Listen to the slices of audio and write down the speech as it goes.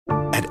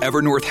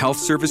Evernorth Health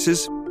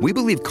Services, we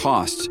believe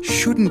costs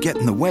shouldn't get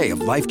in the way of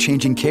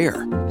life-changing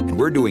care, and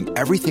we're doing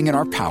everything in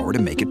our power to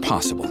make it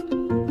possible.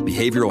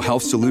 Behavioral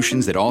health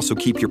solutions that also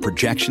keep your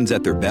projections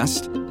at their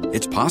best?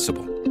 It's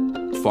possible.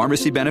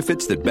 Pharmacy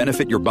benefits that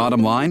benefit your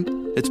bottom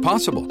line? It's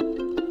possible.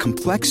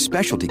 Complex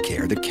specialty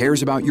care that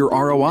cares about your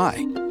ROI?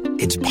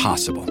 It's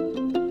possible.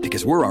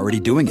 Because we're already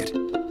doing it.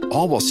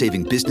 All while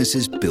saving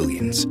businesses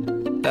billions.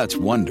 That's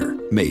Wonder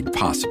made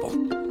possible.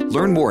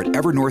 Learn more at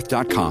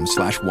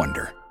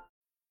evernorth.com/wonder.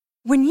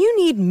 When you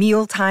need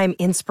mealtime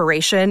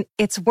inspiration,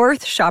 it's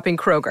worth shopping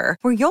Kroger,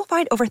 where you'll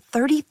find over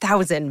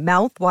 30,000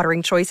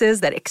 mouth-watering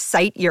choices that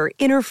excite your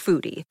inner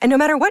foodie. And no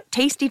matter what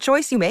tasty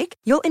choice you make,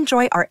 you'll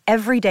enjoy our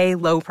everyday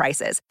low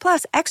prices,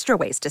 plus extra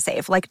ways to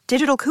save, like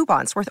digital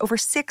coupons worth over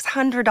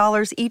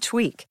 $600 each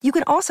week. You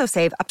can also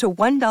save up to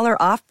 $1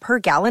 off per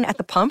gallon at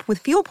the pump with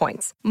fuel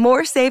points.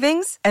 More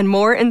savings and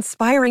more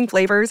inspiring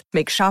flavors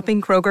make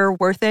shopping Kroger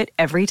worth it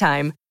every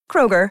time.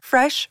 Kroger,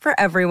 fresh for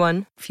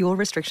everyone. Fuel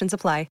restrictions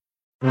apply.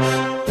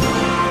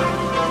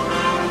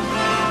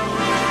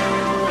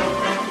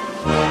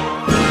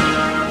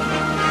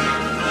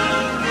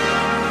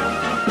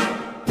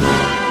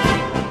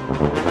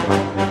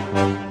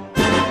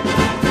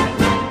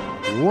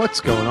 What's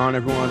going on,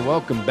 everyone?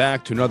 Welcome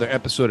back to another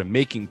episode of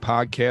Making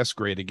Podcasts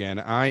Great Again.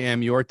 I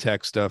am your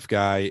tech stuff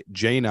guy,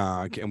 Jay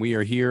Nog, and we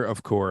are here,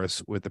 of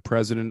course, with the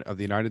President of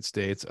the United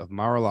States of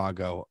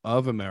Mar-a-Lago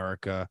of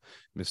America,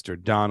 Mr.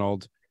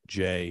 Donald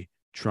J.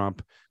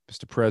 Trump.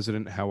 Mr.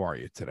 President, how are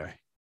you today?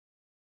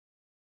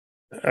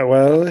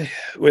 Well,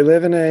 we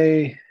live in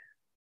a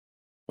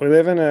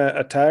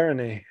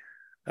tyranny,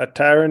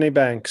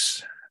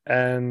 banks,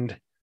 and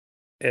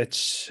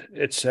it's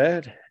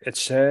sad.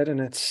 It's sad,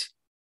 and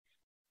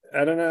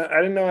I don't know. I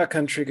didn't know our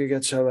country could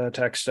get so low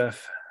tech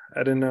stuff. I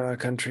didn't know our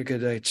country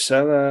could get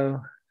so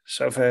low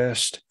so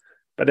fast,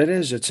 but it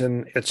is. It's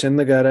in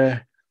the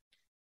gutter.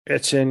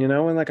 It's in,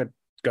 when like a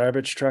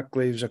garbage truck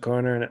leaves a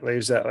corner and it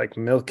leaves that like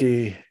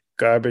milky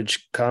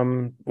garbage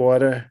cum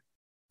water.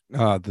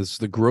 This is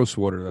the gross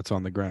water that's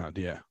on the ground.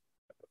 Yeah.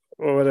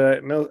 What would I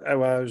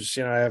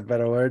have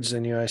better words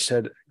than you. I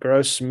said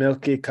gross,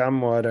 milky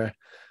cum water.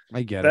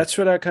 I get it. That's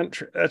what our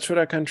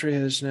country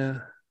is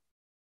now.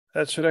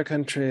 That's what our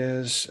country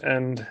is.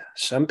 And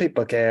some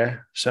people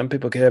care. Some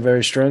people care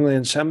very strongly.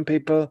 And some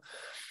people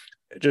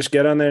just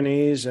get on their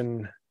knees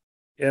and,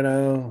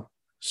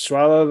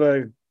 swallow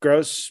the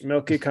gross,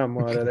 milky cum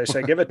water. They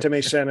say, give it to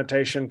me,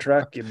 sanitation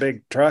truck, you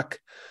big truck.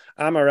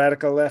 I'm a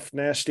radical left,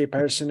 nasty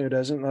person who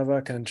doesn't love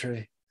our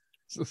country.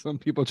 So some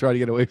people try to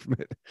get away from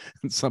it,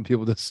 and some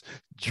people just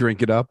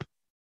drink it up.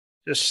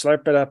 Just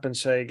slurp it up and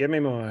say, give me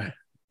more.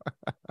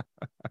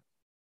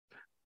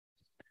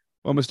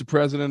 Well, Mr.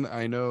 President,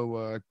 I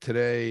know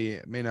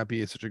today may not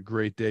be such a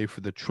great day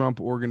for the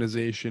Trump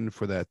Organization,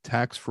 for that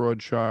tax fraud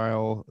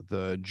trial.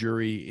 The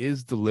jury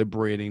is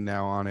deliberating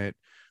now on it.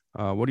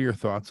 What are your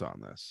thoughts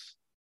on this?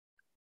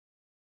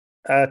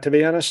 To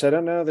be honest, I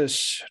don't know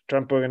this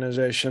Trump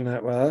Organization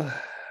that well.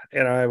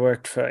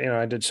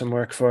 I did some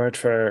work for it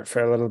for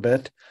a little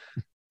bit.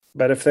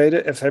 But if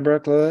they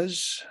broke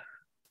laws,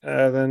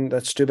 then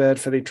that's too bad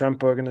for the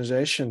Trump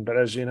Organization. But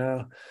as you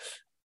know,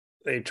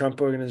 the Trump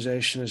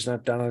Organization is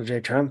not Donald J.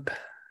 Trump.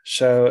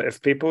 So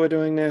if people were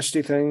doing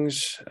nasty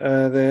things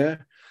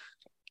there,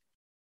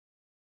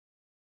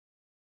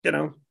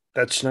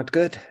 that's not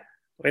good.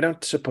 We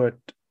don't support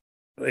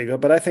legal.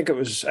 But I think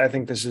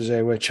this is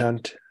a witch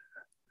hunt.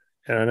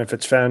 And if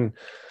it's found,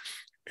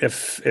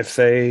 if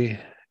they,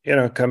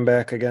 come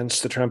back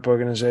against the Trump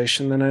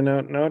Organization, then I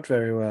know it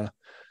very well.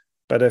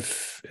 But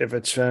if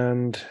it's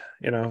found,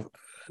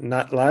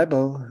 not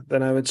liable,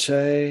 then I would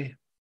say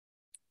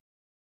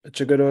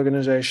it's a good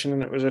organization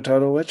and it was a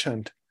total witch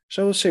hunt.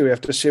 So we'll see. We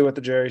have to see what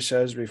the jury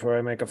says before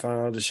I make a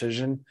final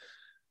decision.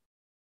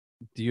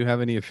 Do you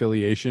have any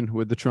affiliation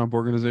with the Trump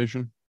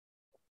Organization?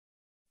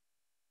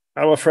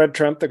 Oh, well, Fred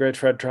Trump, the great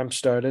Fred Trump,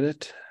 started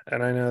it.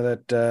 And I know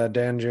that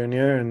Dan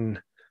Jr. and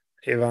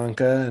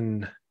Ivanka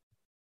and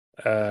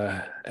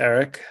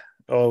Eric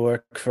all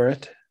work for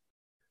it.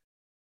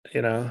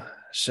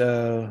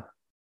 So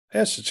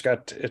yes, it's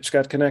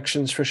got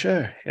connections for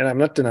sure. And I'm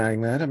not denying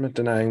that. I'm not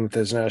denying that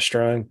there's now a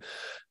strong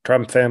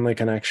Trump family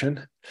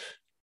connection.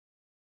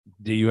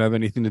 Do you have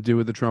anything to do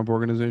with the Trump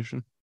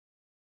Organization?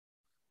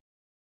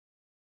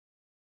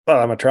 Well,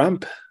 I'm a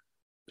Trump.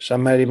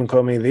 Some might even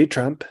call me the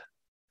Trump.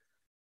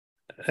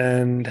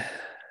 And,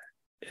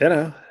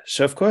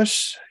 so of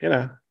course,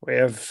 we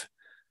have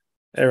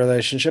a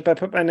relationship. I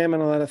put my name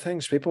on a lot of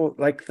things. People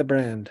like the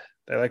brand.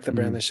 They like the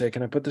brand. They say,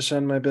 can I put this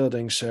on my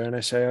building, sir? And I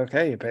say,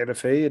 okay, you pay the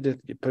fee,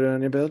 you put it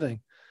on your building.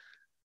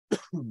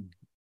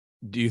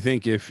 Do you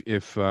think if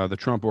the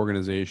Trump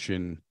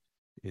Organization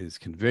is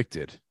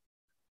convicted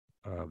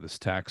of this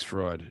tax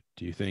fraud,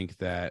 do you think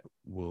that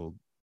will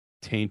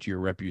taint your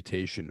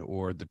reputation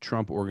or the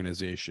Trump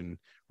Organization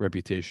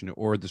reputation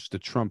or the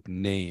Trump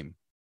name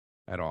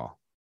at all?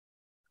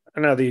 I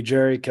know the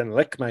jury can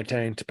lick my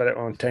taint, but it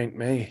won't taint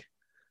me.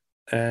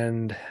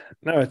 And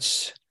no,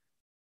 it's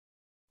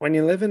when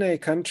you live in a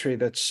country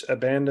that's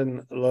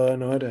abandoned law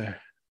and order,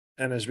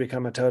 and has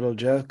become a total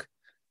joke.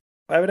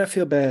 Why would I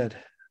feel bad?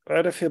 Why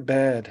would I feel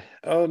bad?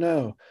 Oh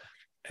no.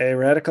 A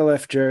radical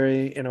left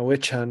jury in a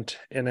witch hunt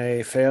in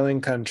a failing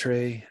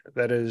country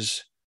that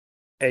is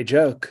a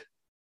joke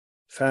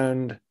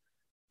found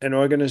an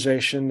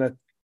organization that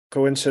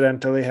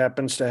coincidentally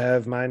happens to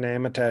have my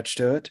name attached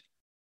to it.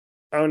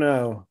 Oh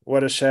no,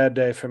 what a sad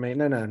day for me.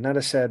 No, not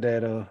a sad day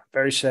at all.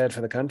 Very sad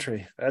for the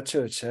country. That's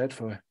who it's sad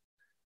for.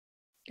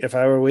 If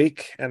I were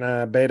weak and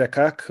a beta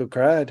cock who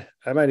cried,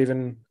 I might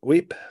even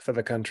weep for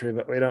the country,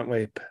 but we don't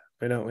weep.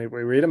 We don't weep.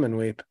 We read them and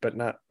weep, but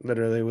not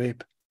literally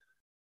weep.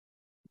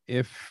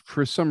 If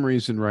for some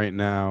reason right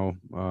now,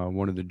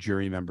 one of the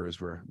jury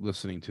members were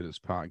listening to this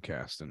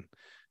podcast and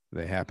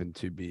they happen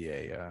to be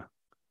a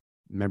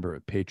member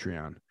of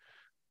Patreon,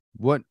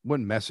 what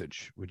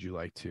message would you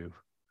like to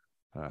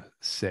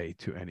say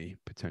to any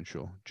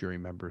potential jury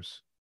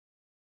members?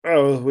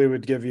 Oh, we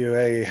would give you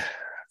a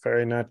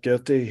very not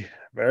guilty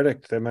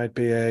verdict. We might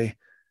be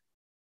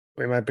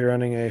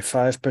running a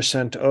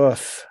 5%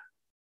 off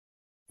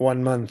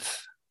 1 month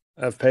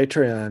of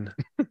Patreon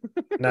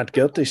not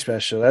guilty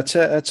special. That's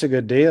a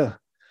good deal.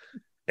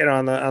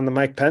 On the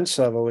Mike Pence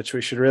level, which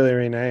we should really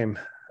rename,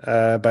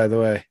 by the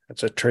way.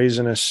 It's a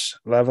treasonous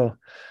level.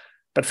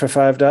 But for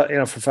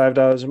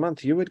 $5 a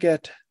month, you would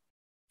get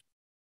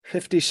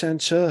 50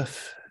 cents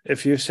off.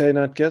 If you say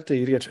not guilty,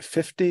 you'd get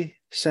 50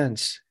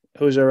 cents.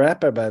 Who's a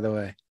rapper, by the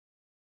way.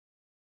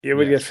 You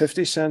would get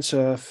 50 cents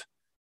off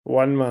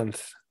 1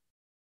 month.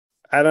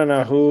 I don't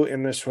know who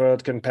in this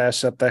world can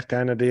pass up that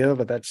kind of deal,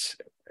 but that's,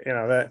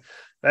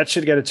 that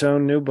should get its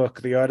own new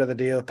book, The Art of the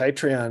Deal,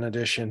 Patreon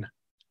edition.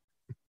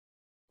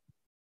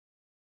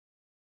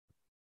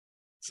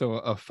 So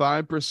a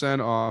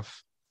 5%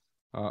 off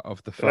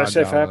of the $5. Did I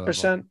say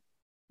 5%?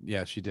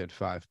 Yeah, she did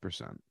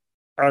 5%.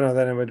 Oh no,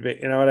 then it would be.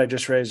 You know what? I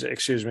just raised it.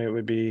 Excuse me. It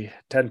would be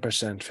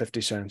 10%,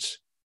 50 cents.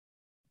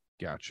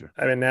 Gotcha.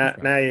 I mean,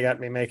 now you got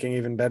me making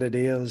even better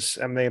deals.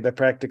 I mean, they're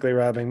practically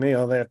robbing me.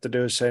 All they have to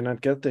do is say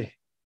not guilty.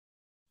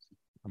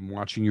 I'm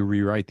watching you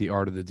rewrite The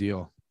Art of the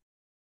Deal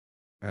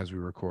as we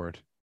record.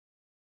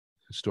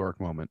 Historic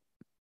moment.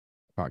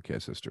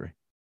 Podcast history.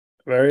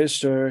 Very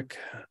historic.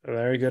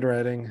 Very good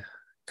writing.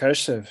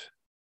 Cursive,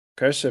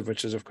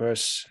 which is, of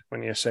course,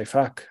 when you say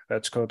fuck,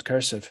 that's called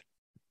cursive.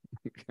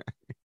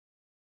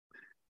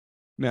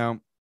 Now,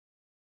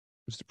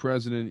 Mr.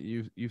 President,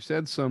 you've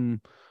said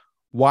some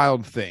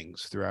wild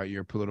things throughout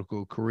your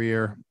political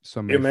career.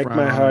 You make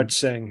my heart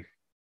sing.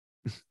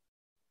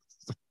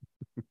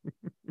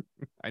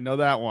 I know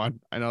that one.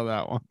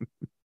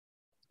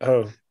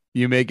 Oh.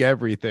 You make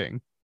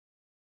everything.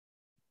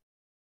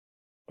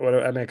 What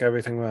do I make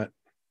everything what?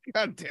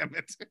 God damn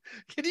it.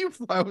 Can you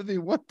fly with me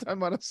one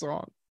time on a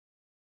song?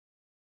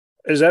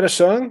 Is that a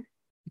song?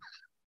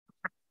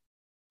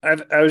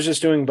 I was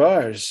just doing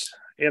bars.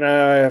 I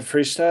have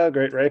freestyle,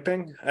 great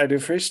raping. I do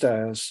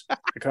freestyles.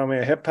 They call me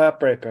a hip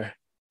hop raper.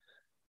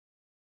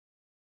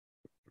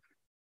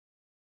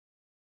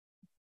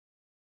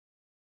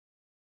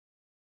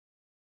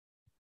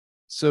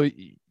 So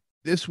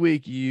this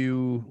week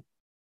you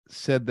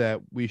said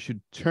that we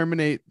should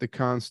terminate the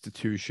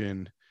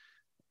Constitution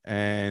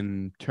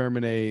and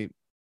terminate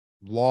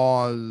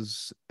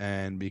laws,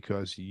 and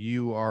because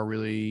you are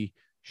really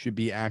should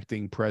be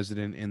acting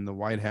president in the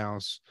White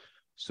House.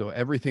 So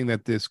everything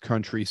that this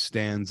country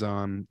stands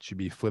on should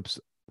be flipped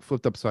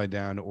upside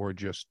down or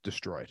just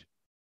destroyed.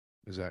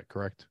 Is that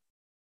correct?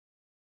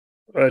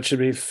 Well, it should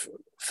be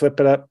flip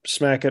it up,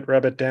 smack it,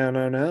 rub it down.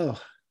 Oh no,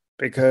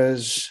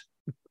 because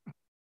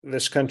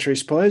this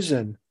country's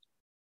poison.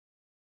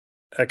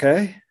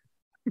 Okay.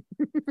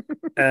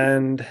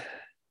 And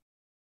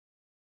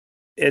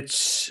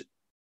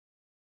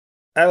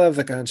I love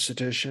the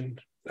Constitution.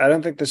 I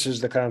don't think this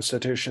is the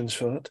Constitution's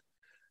fault.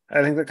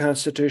 I think the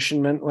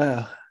Constitution meant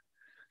well.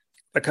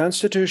 The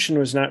Constitution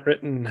was not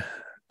written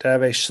to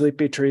have a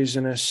sleepy,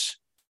 treasonous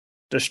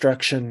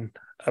destruction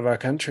of our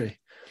country.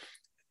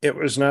 It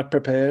was not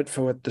prepared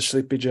for what the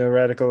Sleepy Joe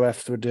radical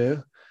left would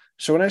do.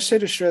 So when I say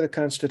destroy the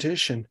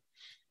Constitution,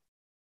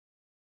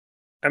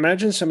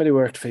 imagine somebody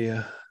worked for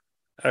you,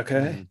 okay?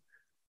 Mm-hmm.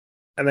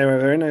 And they were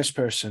a very nice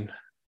person.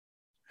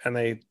 And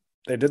they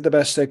did the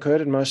best they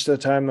could, and most of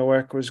the time the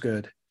work was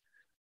good.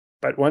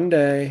 But one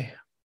day,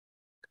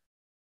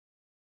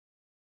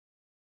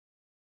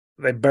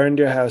 they burned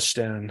your house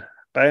down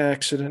by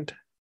accident.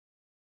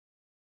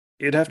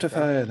 You'd have to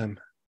fire them.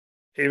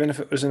 Even if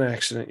it was an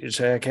accident, you'd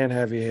say, I can't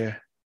have you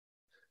here.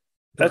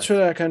 That's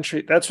what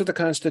the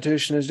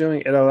Constitution is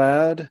doing. It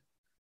allowed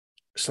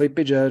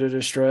Sleepy Joe to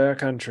destroy our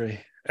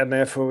country, and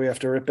therefore we have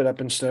to rip it up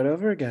and start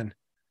over again.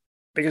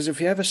 Because if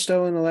you have a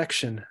stolen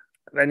election,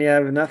 then you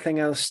have nothing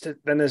else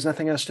then there's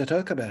nothing else to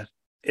talk about.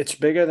 It's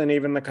bigger than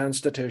even the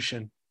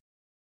Constitution.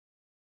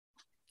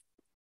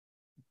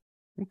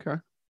 Okay.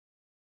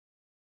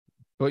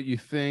 But you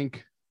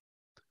think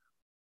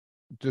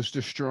just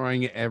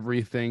destroying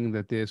everything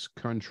that this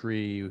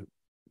country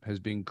has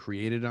been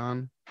created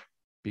on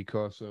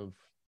because of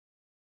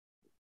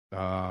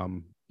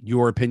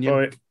your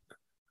opinion?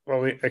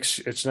 Well,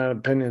 it's not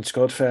opinion, it's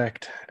called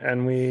fact.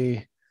 And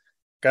we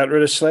got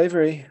rid of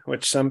slavery,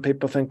 which some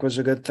people think was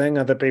a good thing,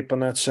 other people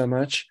not so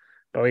much.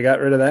 But we got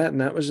rid of that, and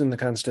that was in the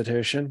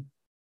Constitution.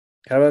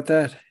 How about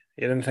that?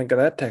 You didn't think of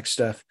that tech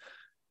stuff.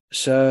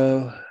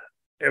 So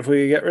if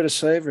we get rid of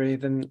slavery,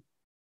 then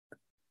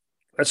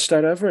let's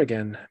start over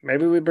again.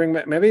 Maybe we bring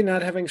back, maybe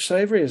not having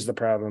slavery is the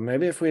problem.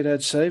 Maybe if we'd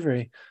had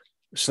slavery,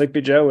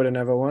 Sleepy Joe would have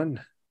never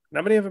won.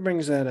 Nobody ever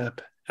brings that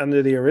up.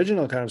 Under the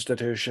original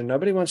Constitution,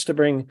 nobody wants to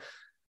bring,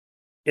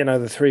 the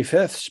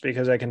 3/5,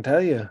 because I can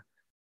tell you,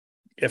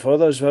 if all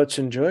those votes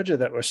in Georgia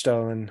that were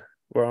stolen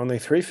were only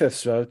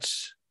 3/5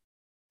 votes,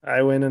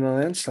 I win in a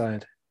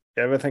landslide.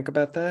 You ever think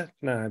about that?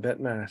 No, I bet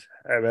not.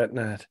 I bet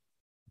not.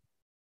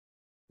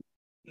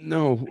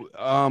 No.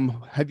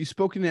 Have you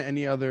spoken to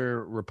any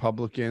other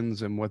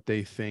Republicans and what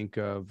they think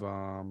of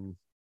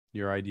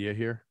your idea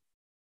here?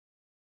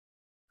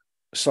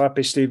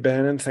 Sloppy Steve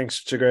Bannon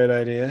thinks it's a great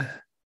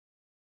idea.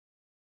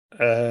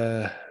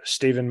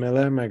 Stephen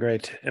Miller, my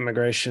great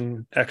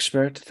immigration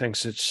expert,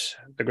 thinks it's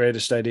the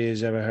greatest idea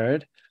he's ever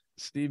heard.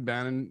 Steve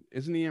Bannon,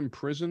 isn't he in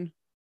prison?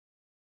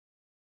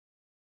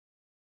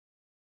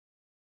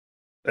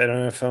 They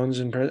don't have phones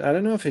in prison. I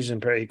don't know if he's in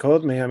prison. He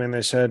called me. I mean,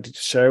 they said,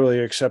 "Sir, will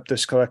you accept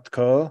this collect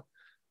call?"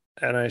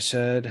 And I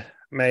said,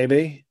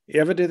 "Maybe."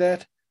 You ever do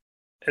that?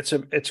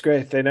 It's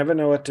great. They never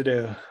know what to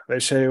do. They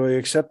say, "Will you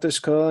accept this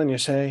call?" And you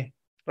say,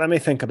 "Let me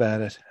think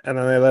about it." And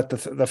then they let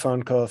the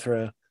phone call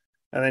through.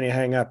 And then you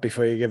hang up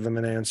before you give them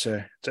an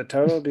answer. It's a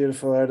total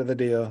beautiful art of the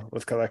deal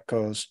with collect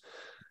calls.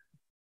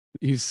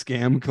 You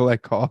scam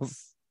collect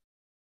calls.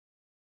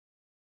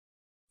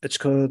 It's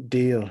called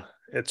deal.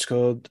 It's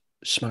called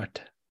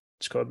smart.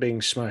 It's called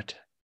being smart.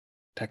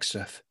 Tech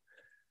stuff.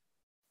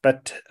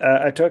 But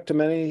I talked to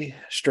many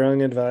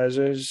strong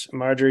advisors.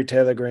 Marjorie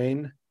Taylor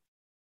Greene.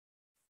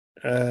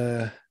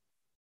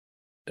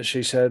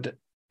 She said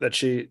that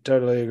she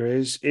totally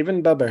agrees.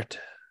 Even Bubbert,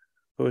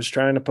 who was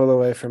trying to pull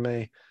away from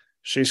me,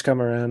 she's come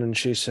around and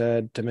she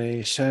said to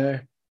me,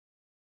 "Sir,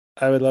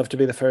 I would love to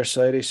be the first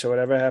lady. So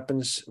whatever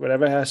happens,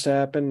 whatever has to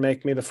happen,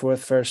 make me the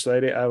fourth first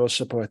lady. I will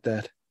support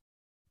that."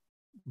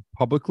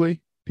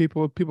 Publicly?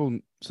 People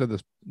said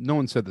this. No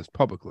one said this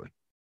publicly.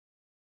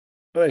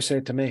 Well, they say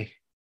it to me.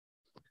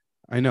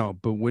 I know,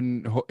 but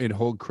wouldn't it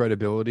hold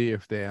credibility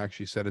if they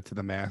actually said it to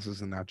the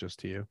masses and not just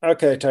to you?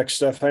 Okay, tech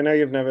stuff. I know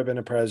you've never been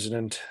a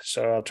president,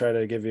 so I'll try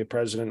to give you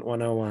President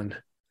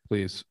 101.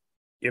 Please.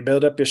 You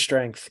build up your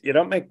strength. You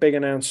don't make big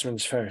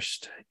announcements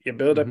first. You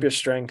build up your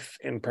strength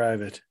in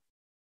private.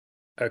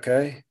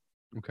 Okay?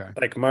 Okay.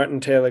 Like Martin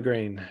Taylor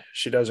Greene.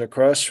 She does her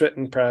CrossFit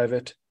in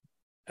private,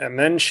 and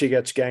then she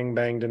gets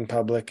gangbanged in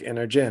public in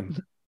her gym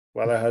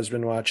while her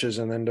husband watches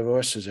and then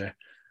divorces her.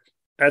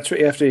 That's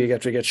what you have to do. You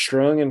have to get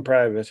strong in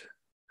private,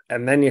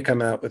 and then you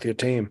come out with your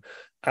team.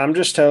 I'm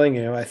just telling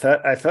you, I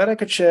thought I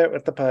could share it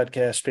with the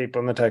podcast people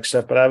and the tech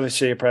stuff, but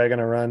obviously you're probably going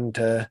to run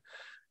to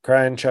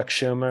crying Chuck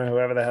Schumer,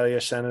 whoever the hell your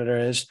senator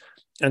is,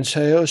 and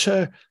say, "Oh,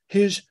 sir,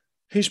 he's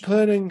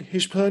planning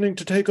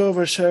to take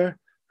over, sir."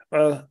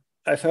 Well,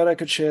 I thought I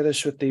could share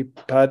this with the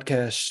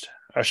podcast,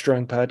 our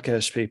strong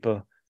podcast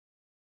people.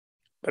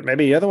 But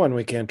maybe you're the one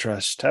we can't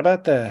trust. How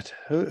about that?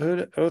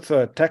 Who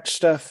thought tech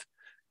stuff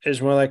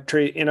is more like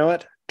you know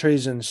what?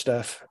 Treason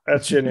stuff.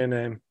 That's your new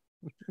name.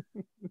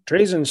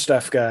 Treason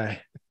stuff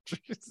guy.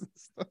 Treason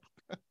stuff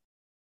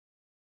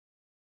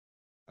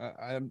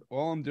guy.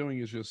 All I'm doing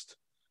is just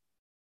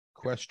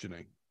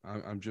questioning.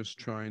 I'm just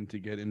trying to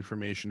get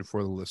information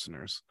for the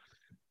listeners.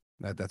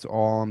 That's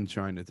all I'm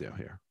trying to do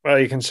here. Well,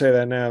 you can say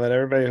that now that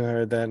everybody who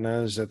heard that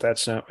knows that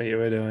that's not what you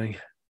were doing.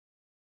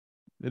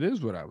 It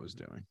is what I was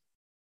doing.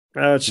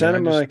 Oh, it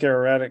sounded more like you're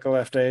a radical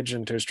left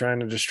agent who's trying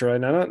to destroy.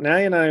 Now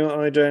you're not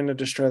only trying to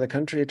destroy the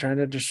country, you're trying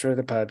to destroy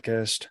the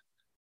podcast.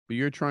 But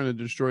you're trying to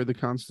destroy the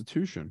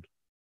Constitution.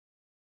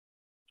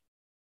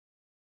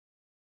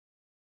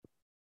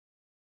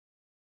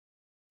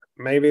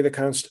 Maybe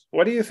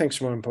what do you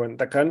think's more important,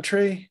 the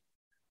country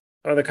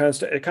or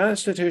the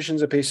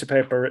Constitution's a piece of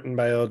paper written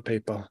by old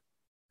people.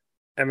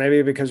 And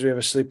maybe because we have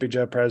a Sleepy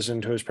Joe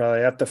president who was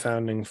probably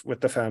with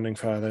the founding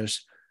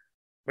fathers,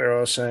 we're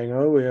all saying,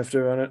 "Oh, we have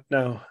to run it."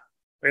 No,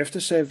 we have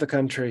to save the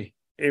country.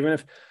 Even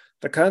if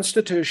the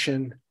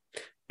Constitution,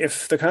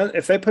 if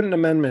they put an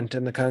amendment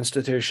in the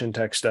Constitution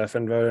tech stuff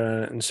and voted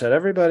on it and said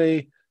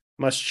everybody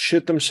must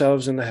shoot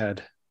themselves in the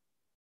head,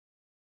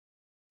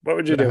 what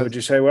would you do? Would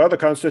you say, "Well, the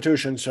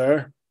Constitution,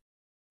 sir"?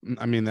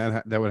 I mean,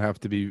 that would have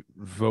to be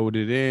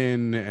voted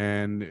in,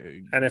 and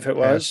if it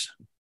was,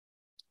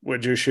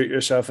 would you shoot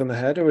yourself in the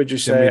head, or would you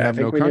say, "I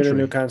think we need a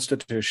new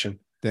Constitution"?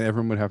 Then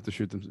everyone would have to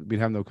shoot them. We'd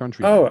have no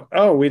country.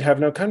 Oh, we'd have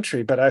no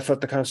country. But I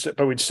thought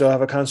but we'd still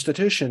have a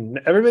Constitution.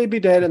 Everybody'd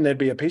be dead, and there'd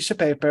be a piece of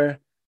paper,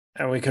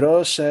 and we could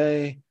all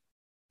say,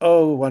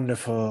 "Oh,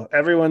 wonderful!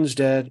 Everyone's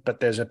dead,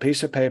 but there's a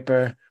piece of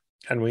paper,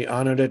 and we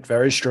honored it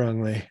very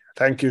strongly.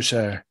 Thank you,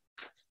 sir."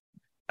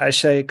 I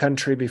say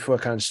country before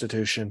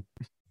Constitution.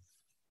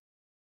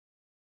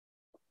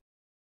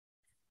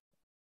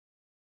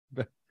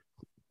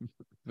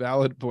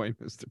 Valid point,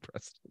 Mr.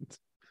 President.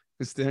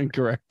 I stand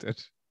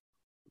corrected.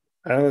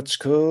 Oh, it's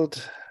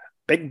called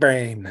big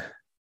brain.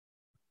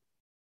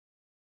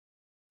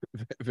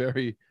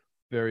 Very,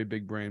 very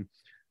big brain.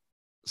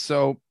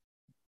 So,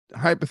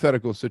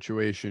 hypothetical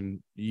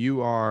situation,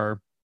 you are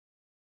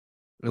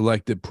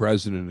elected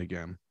president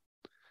again.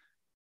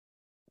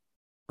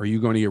 Are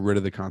you going to get rid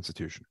of the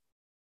Constitution?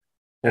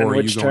 Or And are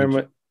you which going term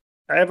to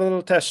I have a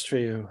little test for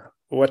you.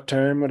 What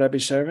term would I be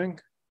serving?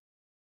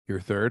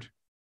 your third?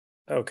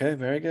 Okay,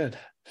 very good.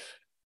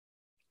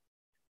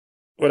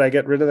 Would I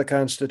get rid of the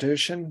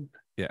Constitution?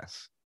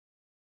 Yes.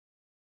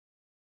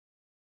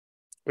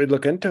 We'd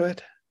look into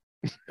it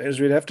because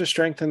we'd have to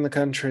strengthen the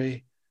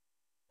country.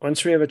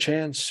 Once we have a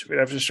chance, we'd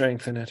have to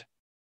strengthen it.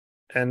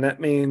 And that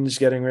means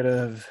getting rid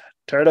of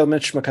Turtle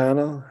Mitch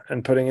McConnell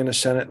and putting in a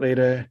Senate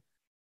leader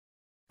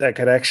that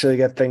could actually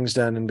get things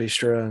done and be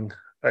strong,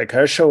 like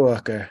Herschel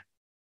Walker,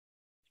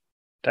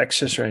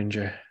 Texas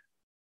Ranger.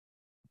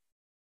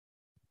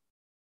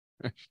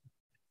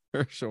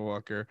 Herschel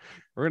Walker.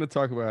 We're going to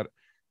talk about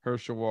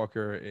Herschel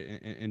Walker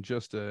in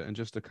just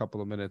a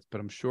couple of minutes, but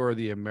I'm sure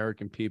the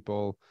American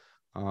people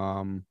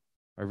are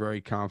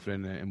very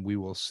confident, and we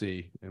will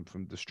see him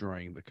from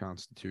destroying the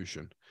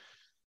Constitution.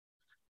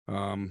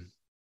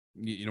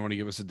 You don't want to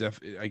give us a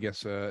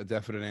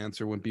definite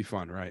answer wouldn't be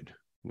fun, right?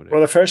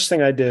 Well, the first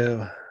thing I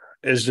do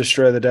is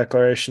destroy the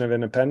Declaration of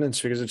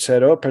Independence because it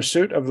said, "Oh,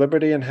 pursuit of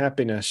liberty and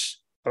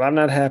happiness." Well, I'm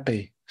not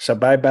happy, so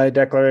bye-bye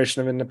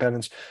Declaration of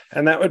Independence,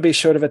 and that would be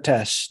sort of a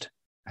test.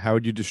 How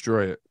would you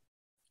destroy it?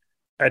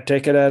 I'd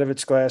take it out of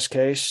its glass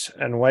case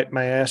and wipe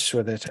my ass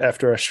with it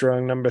after a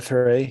strong number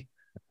 3.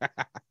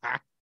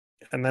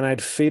 And then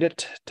I'd feed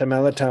it to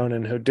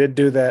Melatonin, who did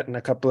do that in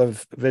a couple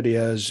of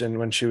videos. And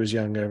when she was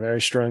younger, very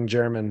strong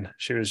German.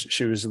 She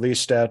was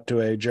leased out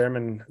to a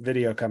German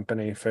video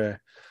company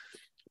for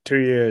 2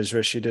 years,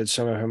 where she did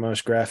some of her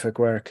most graphic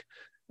work.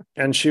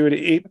 And she would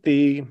eat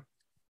the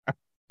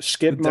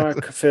skid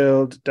mark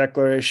filled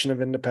Declaration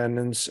of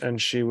Independence, and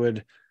she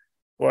would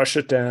wash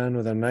it down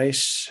with a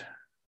nice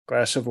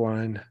glass of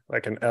wine,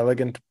 like an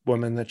elegant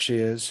woman that she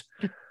is.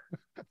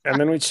 And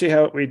then we'd see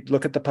how we'd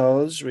look at the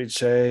polls. We'd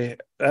say,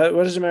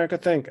 what does America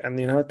think? And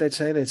you know what they'd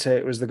say? They'd say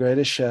it was the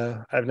greatest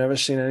show. I've never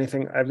seen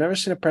anything. I've never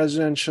seen a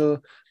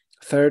presidential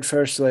third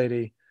first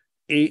lady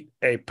eat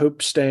a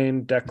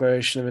poop-stained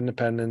Declaration of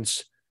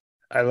Independence.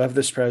 I love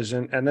this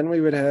president. And then we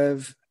would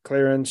have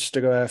clearance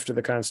to go after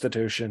the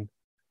Constitution.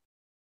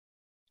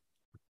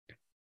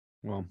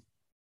 Well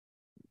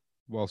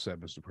said,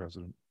 Mr.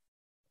 President.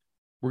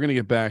 We're going to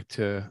get back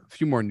to a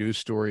few more news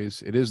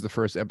stories. It is the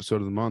first episode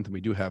of the month, and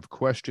we do have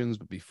questions.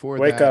 But before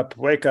wake up.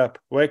 For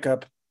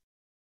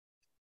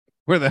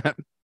that,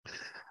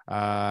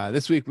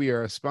 this week we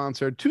are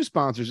sponsored. 2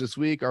 sponsors this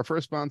week. Our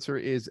first sponsor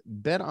is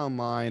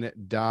betonline.ag.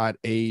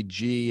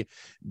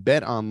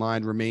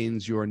 BetOnline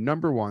remains your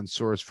number one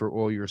source for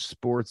all your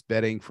sports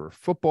betting for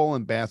football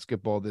and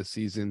basketball this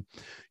season.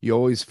 You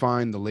always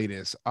find the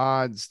latest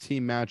odds,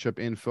 team matchup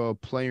info,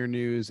 player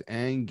news,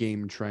 and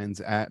game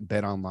trends at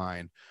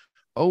BetOnline.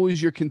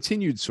 Always your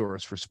continued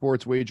source for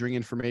sports wagering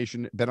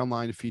information.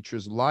 BetOnline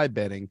features live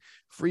betting,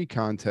 free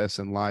contests,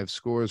 and live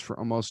scores for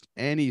almost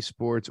any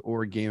sports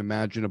or game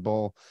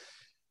imaginable.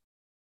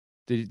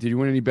 Did you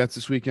win any bets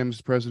this weekend,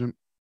 Mr. President?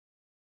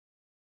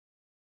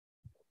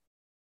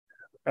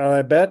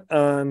 I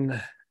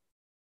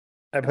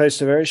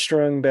placed a very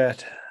strong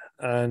bet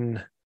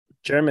on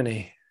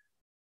Germany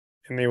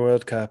in the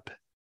World Cup.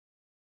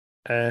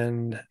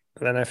 And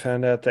then I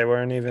found out they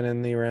weren't even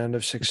in the round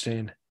of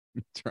 16.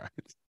 That's right.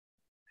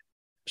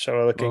 So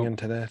we're looking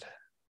into that.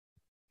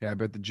 Yeah, I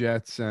bet the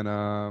Jets, and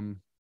I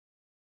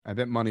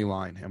bet money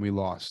line, and we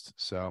lost.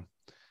 So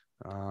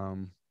I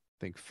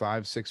think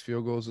 5-6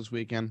 field goals this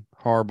weekend.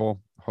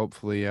 Horrible.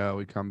 Hopefully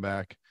we come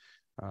back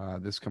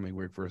this coming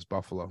week versus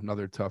Buffalo.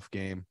 Another tough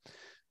game.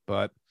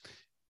 But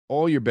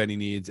all your betting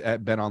needs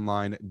at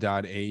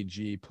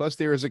betonline.ag. Plus,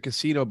 there is a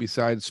casino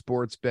besides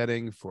sports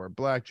betting for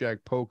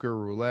blackjack, poker,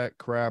 roulette,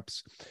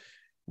 craps.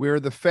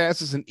 We're the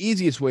fastest and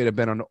easiest way to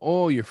bet on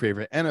all your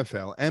favorite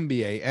NFL,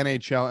 NBA,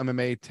 NHL,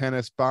 MMA,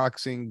 tennis,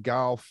 boxing,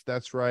 golf.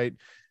 That's right.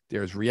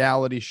 There's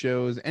reality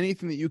shows.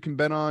 Anything that you can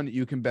bet on,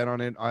 you can bet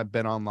on it at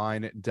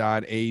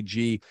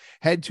betonline.ag.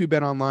 Head to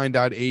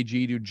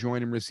betonline.ag to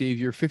join and receive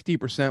your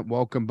 50%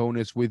 welcome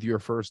bonus with your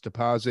first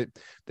deposit.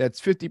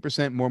 That's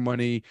 50% more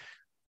money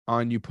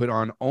you put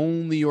on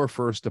only your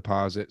first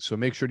deposit. So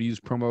make sure to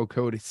use promo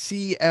code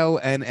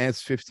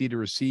CLNS50 to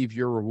receive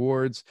your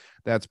rewards.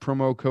 That's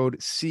promo code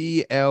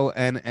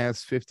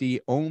CLNS50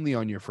 only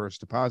on your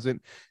first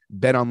deposit.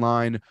 Bet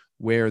online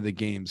where the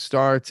game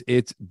starts.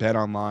 It's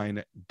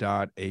betonline.ag.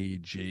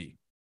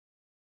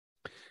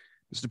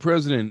 Mr.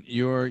 President,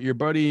 your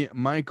buddy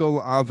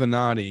Michael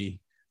Avenatti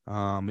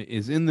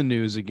is in the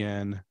news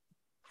again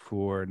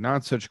for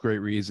not such great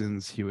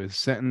reasons. He was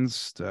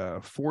sentenced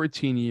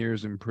 14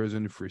 years in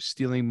prison for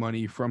stealing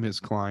money from his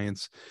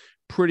clients.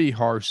 Pretty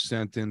harsh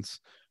sentence.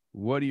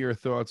 What are your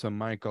thoughts on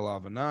Michael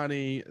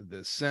Avenatti,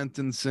 the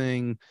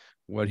sentencing,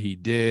 what he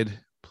did?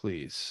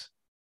 Please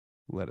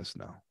let us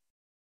know.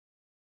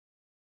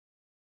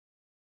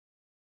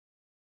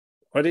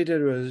 What he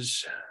did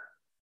was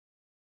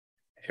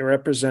he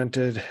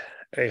represented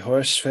a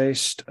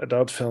horse-faced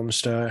adult film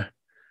star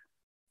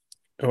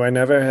who I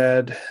never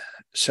had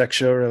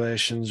sexual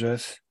relations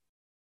with.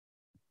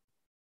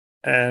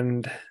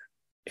 And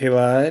he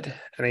lied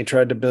and he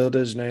tried to build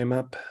his name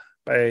up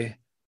by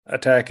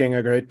attacking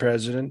a great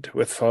president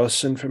with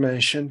false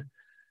information.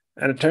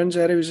 And it turns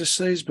out he was a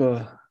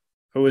sleazeball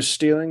who was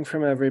stealing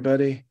from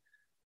everybody.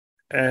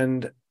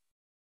 And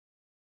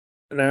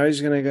now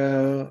he's going to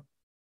go,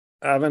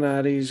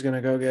 Avenatti's going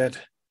to go get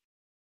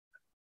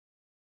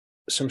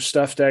some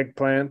stuffed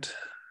eggplant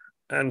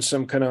and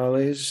some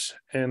cannolis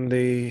in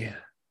the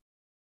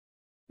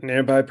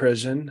nearby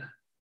prison.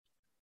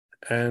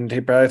 And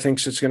he probably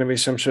thinks it's going to be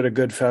some sort of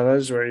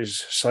Goodfellas where he's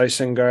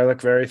slicing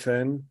garlic very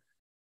thin.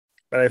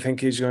 But I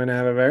think he's going to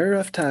have a very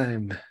rough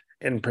time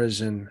in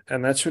prison.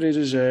 And that's what he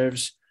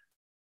deserves.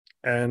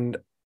 And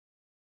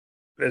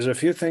there's a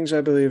few things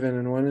I believe in.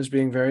 And one is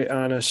being very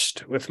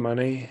honest with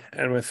money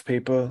and with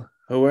people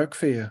who work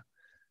for you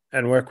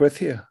and work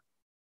with you.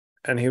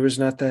 And he was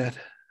not that.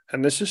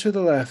 And this is who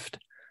the left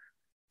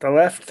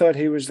thought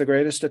he was the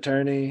greatest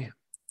attorney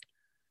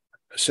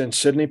since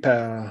Sidney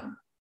Powell.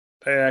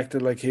 They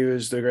acted like he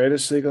was the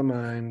greatest legal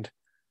mind,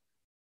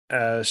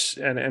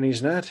 and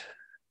he's not.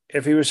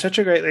 If he was such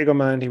a great legal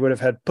mind, he would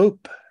have had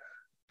poop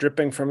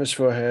dripping from his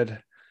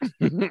forehead,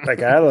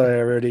 like our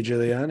lawyer, Rudy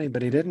Giuliani,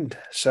 but he didn't.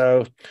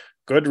 So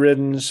good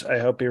riddance. I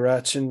hope he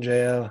rots in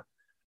jail,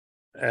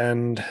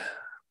 and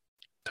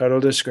total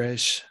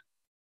disgrace.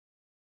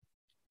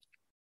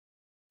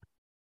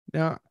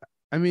 Now,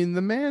 I mean,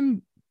 the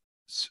man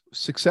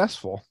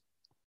successful,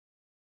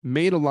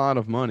 made a lot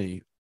of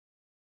money.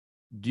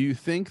 Do you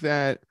think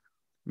that,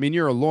 I mean,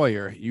 you're a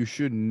lawyer, you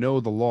should know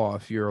the law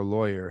if you're a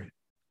lawyer.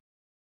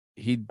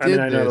 I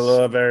know the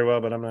law very well,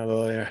 but I'm not a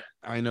lawyer.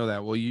 I know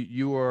that. Well,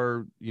 you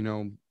are,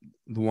 the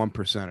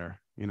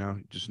 1%er,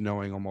 just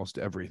knowing almost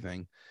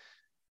everything.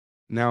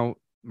 Now,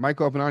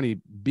 Michael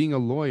Avenatti, being a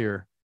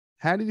lawyer,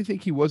 how did you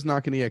think he was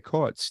not going to get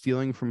caught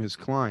stealing from his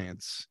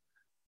clients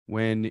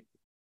when,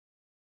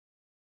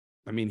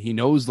 he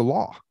knows the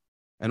law?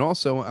 And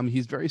also,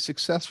 he's very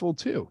successful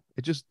too.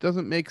 It just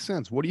doesn't make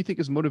sense. What do you think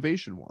his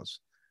motivation was?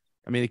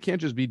 It can't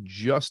just be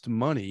just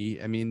money.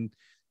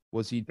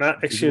 Was he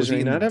not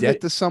in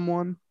debt to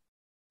someone?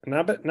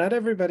 No, but not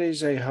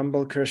everybody's a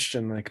humble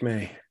Christian like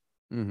me.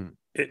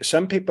 Mm-hmm.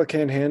 Some people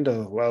can't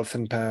handle wealth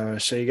and power,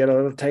 so you get a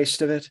little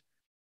taste of it.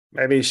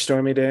 Maybe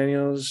Stormy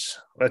Daniels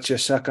lets you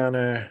suck on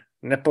her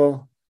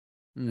nipple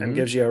and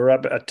gives you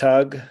a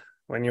tug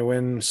when you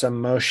win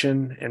some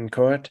motion in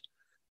court.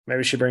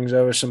 Maybe she brings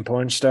over some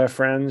porn star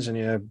friends and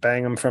you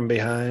bang them from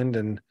behind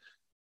and,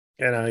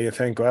 you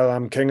think, well,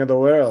 I'm king of the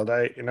world.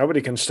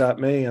 Nobody can stop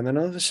me. And then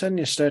all of a sudden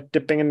you start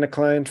dipping into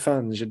client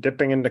funds. You're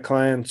dipping into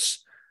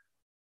clients'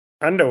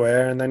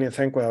 underwear. And then you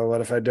think, well,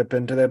 what if I dip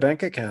into their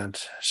bank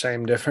account?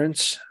 Same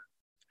difference.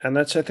 And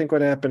that's, I think,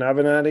 what happened.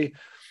 Avenatti,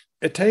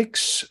 it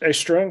takes a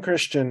strong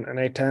Christian and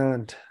a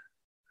talent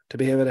to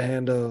be able to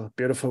handle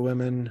beautiful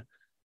women,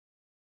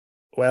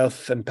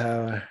 wealth and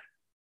power,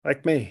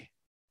 like me.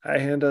 I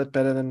handle it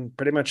better than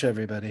pretty much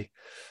everybody.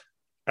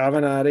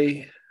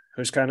 Avenatti,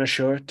 who's kind of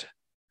short,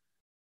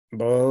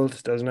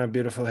 bald, doesn't have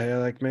beautiful hair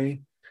like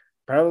me,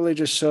 probably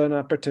just saw an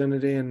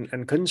opportunity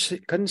and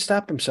couldn't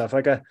stop himself.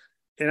 Like a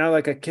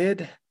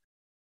kid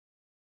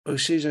who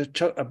sees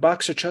a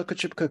box of chocolate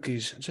chip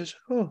cookies and says,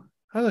 "Oh,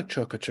 I like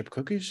chocolate chip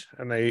cookies,"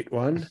 and they eat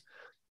one.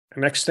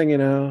 And next thing you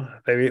know,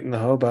 they've eaten the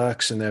whole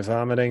box and they're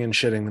vomiting and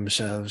shitting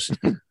themselves.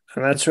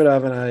 And that's what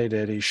Avenatti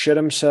did. He shit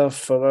himself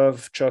full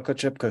of chocolate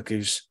chip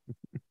cookies.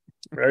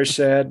 Very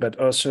sad, but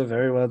also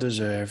very well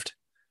deserved.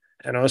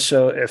 And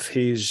also, if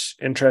he's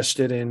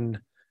interested in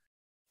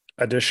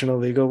additional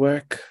legal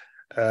work,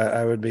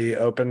 I would be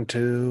open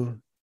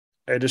to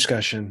a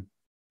discussion.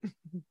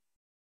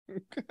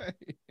 Okay.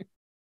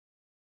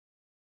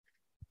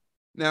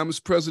 Now,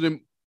 Mr.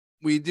 President,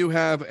 we do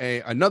have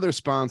another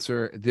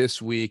sponsor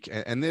this week,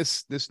 and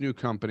this new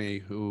company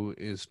who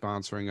is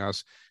sponsoring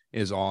us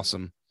is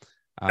awesome.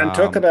 And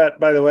talk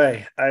about, by the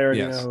way, I already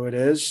yes. know who it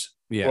is.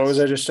 Yes. What was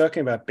I just talking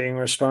about? Being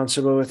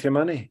responsible with your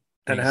money.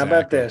 And exactly.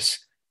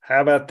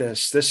 How about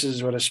this? This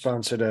is what a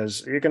sponsor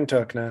does. You can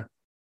talk now.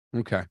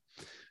 Okay.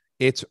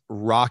 It's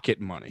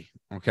Rocket Money.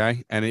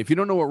 Okay. And if you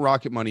don't know what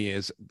Rocket Money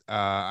is,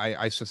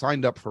 I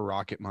signed up for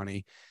Rocket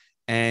Money,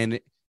 and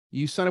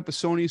you sign up with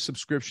Sony's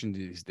subscription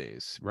these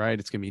days, right?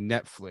 It's going to be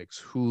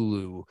Netflix,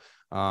 Hulu.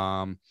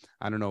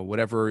 I don't know,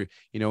 whatever,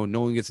 no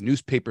one gets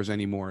newspapers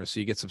anymore. So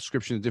you get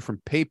subscriptions to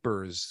different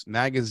papers,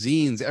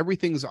 magazines,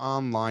 everything's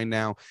online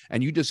now.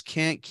 And you just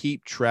can't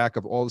keep track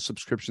of all the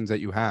subscriptions that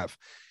you have.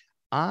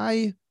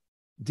 I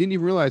didn't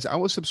even realize I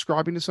was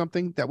subscribing to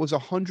something that was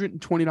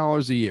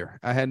 $120 a year.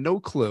 I had no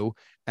clue.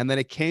 And then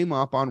it came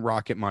up on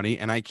Rocket Money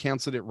and I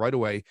canceled it right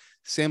away.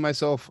 Saved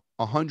myself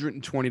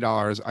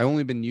 $120. I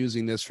only been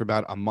using this for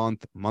about a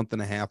month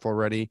and a half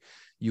already.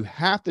 You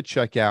have to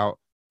check out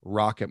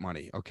Rocket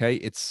Money. Okay.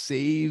 It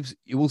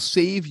will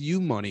save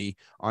you money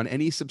on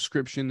any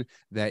subscription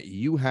that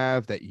you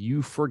have that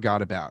you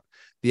forgot about.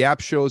 The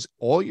app shows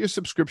all your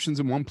subscriptions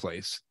in one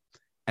place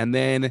and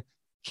then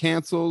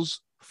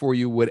cancels for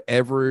you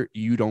whatever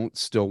you don't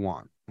still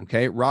want.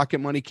 Okay. Rocket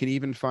Money can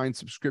even find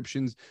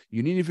subscriptions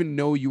you didn't even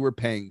know you were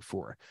paying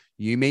for.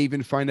 You may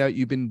even find out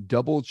you've been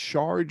double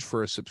charged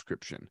for a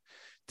subscription.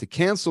 To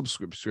cancel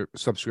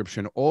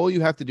subscription, all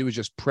you have to do is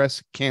just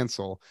press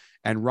cancel,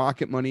 and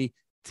Rocket Money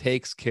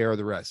takes care of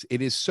the rest.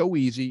 It is so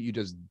easy. You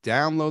just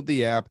download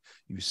the app,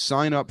 you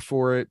sign up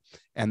for it,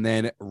 and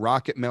then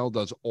Rocket Mail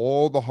does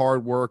all the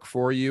hard work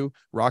for you.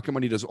 Rocket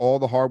Money does all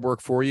the hard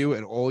work for you,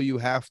 and all you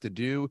have to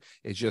do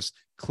is just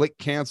click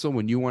cancel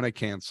when you want to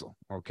cancel.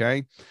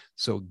 Okay.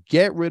 So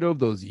get rid of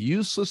those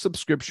useless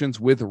subscriptions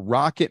with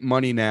Rocket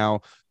Money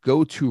now.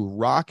 Go to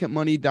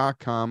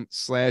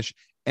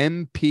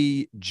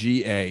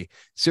rocketmoney.com/MPGA.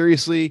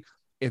 Seriously,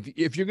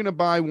 if you're going to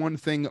buy one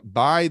thing,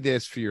 buy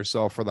this for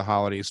yourself for the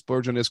holidays.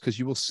 Splurge on this because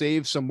you will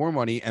save some more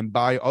money and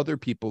buy other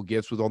people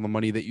gifts with all the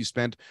money that you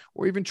spent,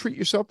 or even treat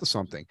yourself to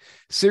something.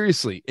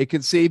 Seriously, it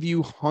could save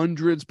you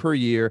hundreds per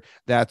year.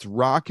 That's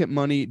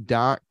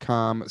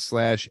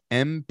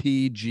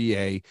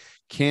rocketmoney.com/MPGA.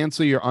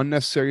 Cancel your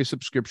unnecessary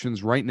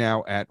subscriptions right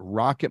now at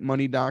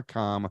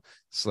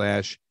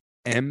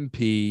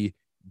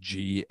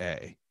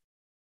rocketmoney.com/MPGA.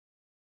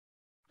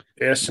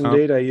 Yes,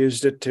 indeed. I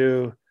used it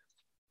to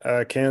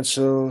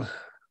cancel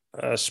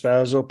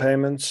spousal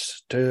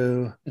payments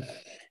to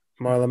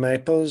Marla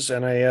Maples.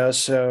 And I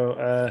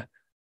also,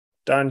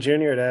 Don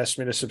Jr. had asked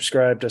me to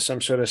subscribe to some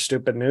sort of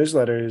stupid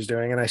newsletter he was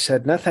doing. And I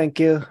said, no, thank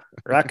you.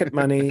 Rocket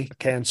Money,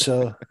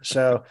 cancel.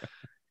 So,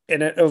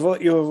 and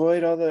you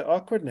avoid all the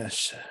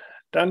awkwardness.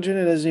 Don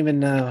Jr. doesn't even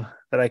know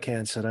that I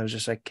canceled. I was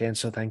just like,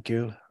 cancel, thank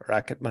you.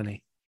 Rocket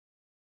Money.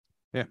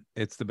 Yeah,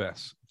 it's the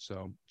best.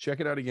 So check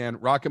it out again.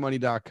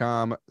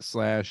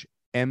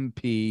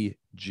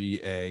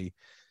 rocketmoney.com/MPGA.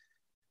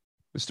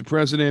 Mr.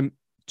 President,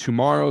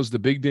 tomorrow's the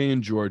big day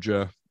in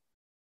Georgia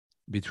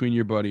between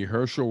your buddy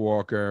Herschel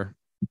Walker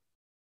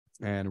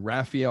and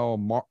Raphael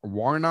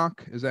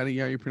Warnock. Is that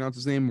how you pronounce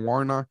his name?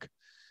 Warnock.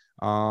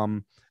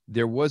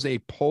 There was a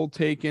poll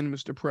taken,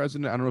 Mr.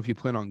 President. I don't know if you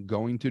plan on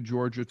going to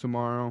Georgia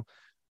tomorrow,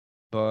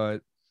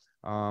 but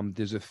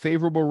there's a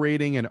favorable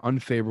rating and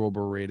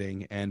unfavorable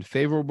rating, and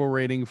favorable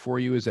rating for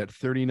you is at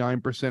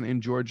 39%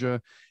 in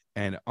Georgia,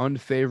 and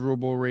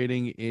unfavorable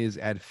rating is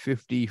at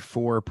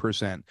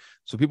 54%.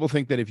 So people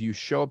think that if you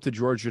show up to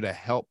Georgia to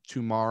help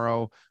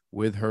tomorrow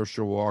with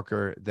Herschel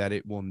Walker, that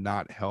it will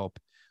not help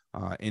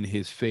in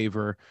his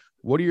favor.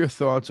 What are your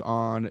thoughts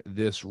on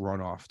this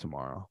runoff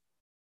tomorrow?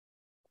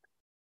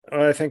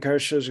 I think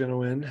Herschel's going to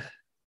win.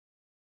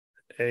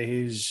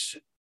 He's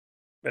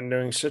been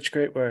doing such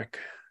great work.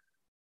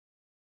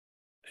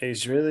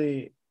 He's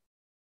such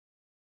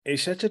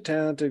a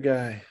talented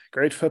guy.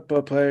 Great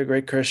football player,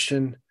 great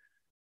Christian,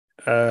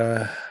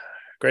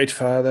 great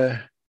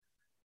father,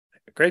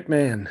 great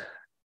man.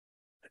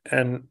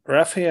 And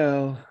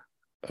Raphael,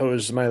 who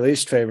is my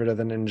least favorite of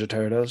the Ninja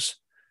Turtles,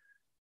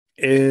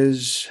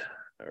 is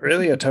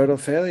really a total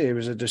failure. He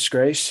was a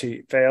disgrace.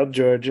 He failed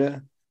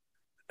Georgia.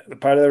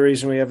 Part of the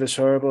reason we have this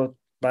horrible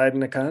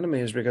Biden economy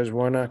is because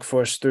Warnock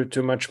forced through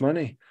too much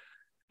money.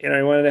 He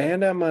wanted to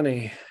hand out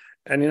money.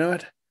 And you know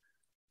what?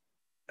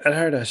 It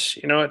hurt us.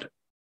 You know what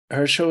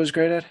Herschel was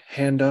great at?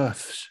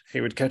 Handoffs.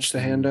 He would catch the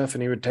handoff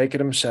and he would take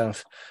it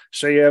himself.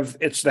 So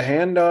it's the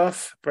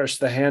handoff versus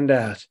the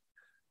handout.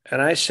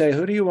 And I say,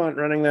 who do you want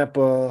running that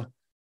ball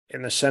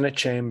in the Senate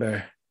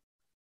chamber?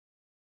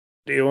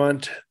 Do you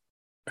want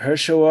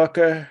Herschel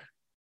Walker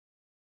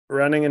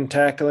running and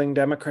tackling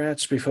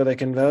Democrats before they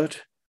can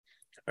vote?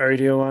 Or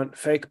do you want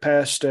fake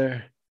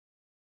pastor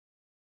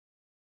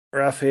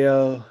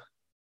Raphael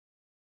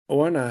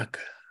Warnock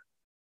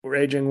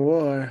waging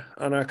war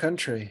on our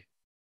country?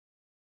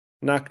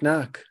 Knock,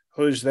 knock.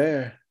 Who's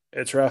there?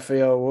 It's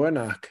Raphael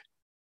Warnock.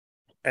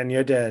 And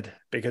you're dead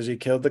because he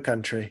killed the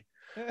country.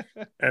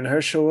 And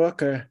Herschel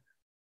Walker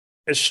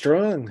is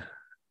strong.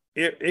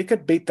 He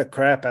could beat the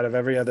crap out of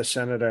every other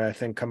senator, I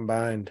think,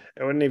 combined.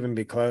 It wouldn't even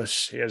be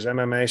close. He has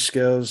MMA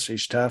skills.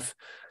 He's tough.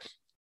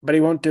 But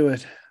he won't do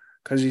it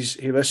because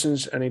he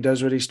listens and he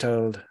does what he's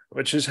told,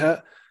 which is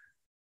how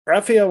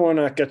Raphael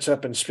Warnock gets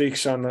up and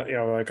speaks on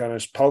on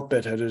his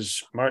pulpit at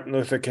his Martin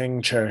Luther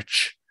King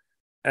church.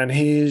 And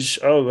he's,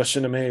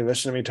 listen to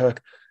me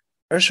talk.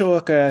 Herschel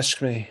Walker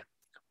asked me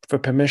for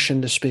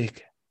permission to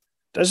speak.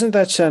 Doesn't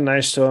that sound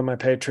nice to all my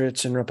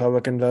patriots and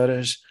Republican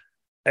voters?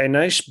 A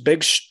nice,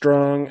 big,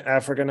 strong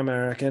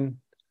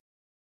African-American.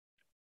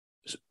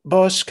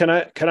 Boss, can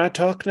I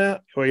talk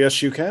now? Well,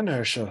 yes, you can,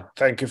 Herschel.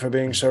 Thank you for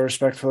being so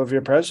respectful of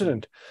your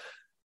president.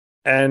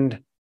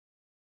 And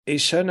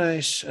he's so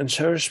nice and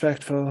so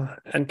respectful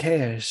and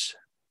cares.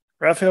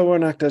 Raphael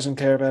Warnock doesn't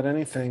care about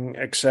anything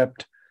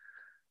except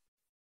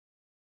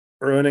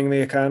ruining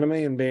the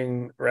economy and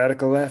being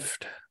radical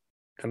left.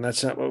 And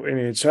that's not what we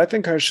need. So I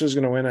think Herschel's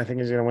going to win. I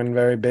think he's going to win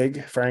very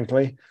big,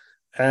 frankly.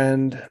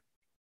 And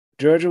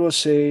Georgia will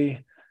see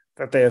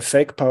that they have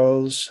fake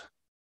polls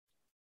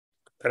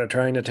that are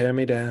trying to tear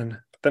me down,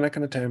 but they're not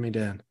going to tear me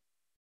down.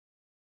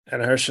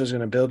 And Herschel's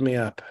going to build me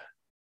up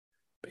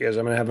because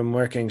I'm going to have him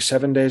working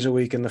 7 days a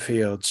week in the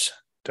fields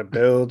to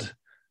build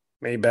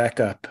me back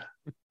up.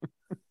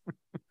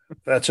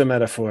 That's a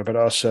metaphor, but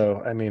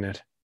also I mean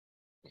it.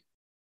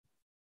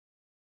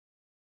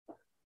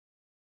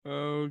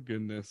 Oh,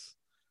 goodness.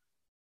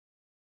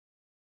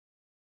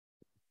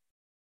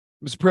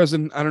 Mr.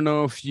 President, I don't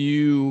know if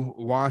you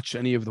watch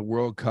any of the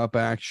World Cup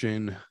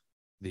action.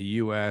 The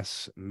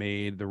U.S.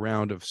 made the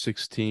round of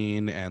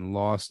 16 and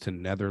lost to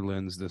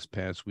Netherlands this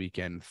past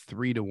weekend,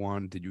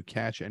 3-1. Did you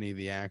catch any of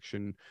the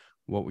action?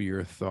 What were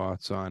your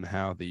thoughts on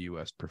how the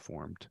U.S.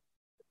 performed?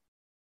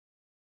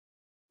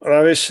 Well,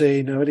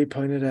 obviously, nobody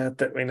pointed out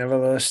that we never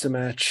lost a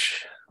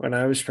match when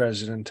I was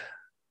president.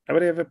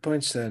 Nobody ever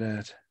points that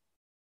out.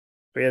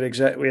 We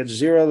had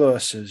 0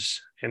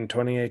 losses in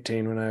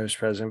 2018 when I was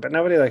president, but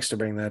nobody likes to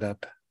bring that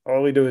up.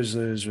 All we do is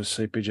lose with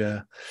Sleepy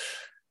Joe.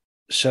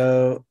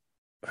 So,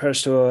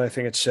 first of all, I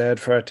think it's sad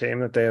for our team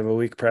that they have a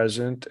weak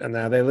president and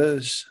now they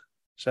lose.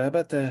 So how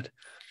about that?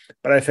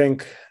 But I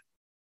think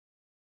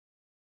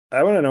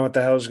I want to know what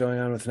the hell is going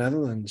on with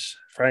Netherlands,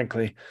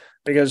 frankly,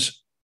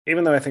 because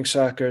even though I think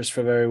soccer is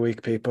for very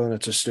weak people and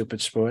it's a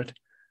stupid sport,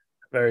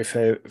 very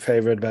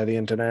favored by the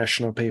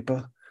international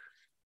people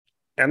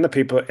and the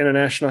people,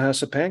 International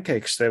House of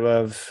Pancakes, they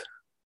love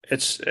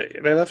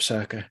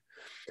soccer.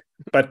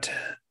 But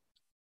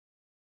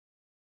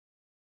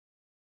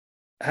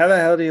how the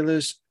hell do you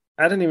lose?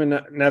 I didn't even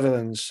know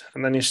Netherlands,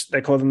 and then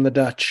they call them the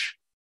Dutch.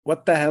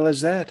 What the hell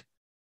is that?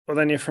 Well,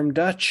 then you're from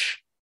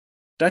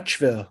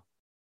Dutchville.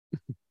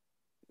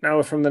 Now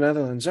we're from the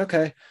Netherlands.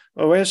 Okay.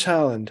 Well, where's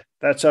Holland?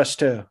 That's us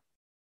too.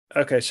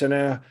 Okay, so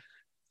now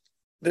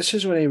this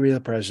is what a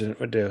real president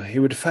would do. He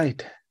would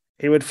fight.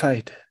 He would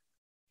fight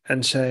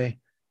and say,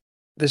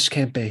 this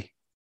can't be.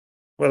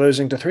 We're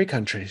losing to 3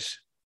 countries.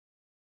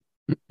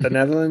 The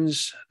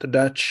Netherlands, the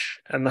Dutch,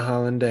 and the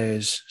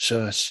Hollandaise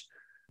sauce.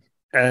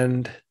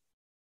 And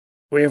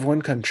we have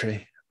one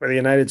country. We're the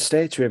United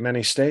States. We have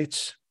many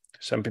states.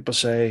 Some people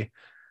say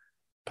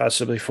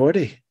possibly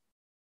 40,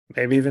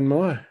 maybe even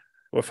more.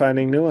 We're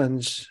finding new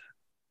ones.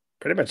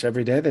 Pretty much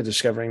every day they're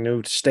discovering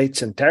new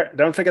states and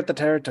don't forget the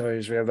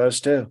territories. We have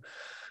those too.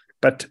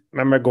 But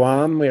remember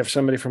Guam? We have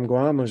somebody from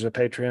Guam who's a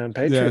Patreon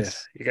patriot.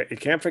 Yes. You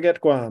can't forget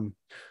Guam.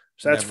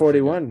 So that's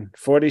 41. Forget.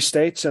 40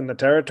 states and the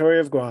territory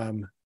of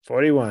Guam.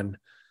 41.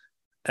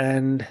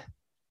 And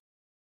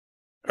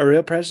a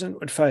real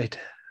president would fight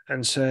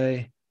and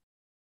say,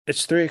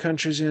 it's 3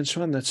 countries against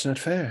 1. That's not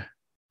fair.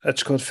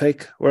 That's called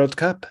fake World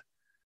Cup.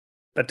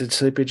 But did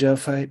Sleepy Joe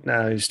fight?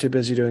 No, he's too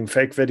busy doing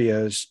fake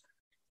videos.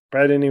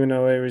 Probably didn't even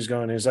know where he was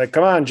going. He was like,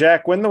 come on,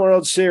 Jack, win the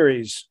World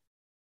Series.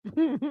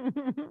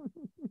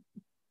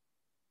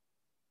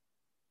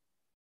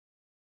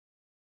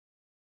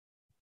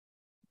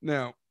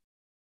 Now,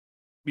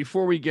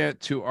 before we get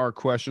to our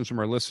questions from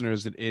our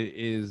listeners, it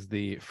is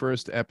the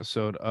first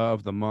episode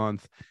of the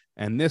month.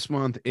 And this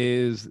month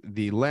is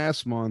the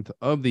last month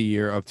of the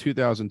year of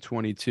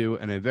 2022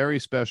 and a very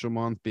special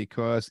month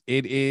because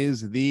it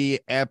is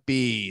the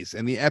Eppies.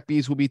 And the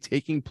Eppies will be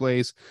taking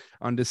place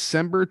on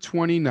December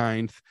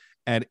 29th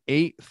at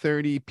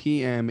 8:30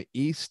 p.m.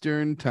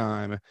 Eastern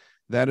Time.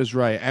 That is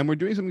right. And we're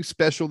doing something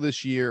special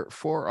this year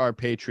for our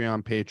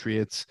Patreon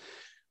Patriots.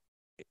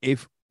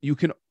 If you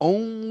can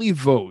only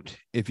vote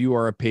if you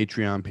are a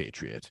Patreon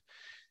Patriot.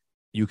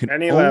 You can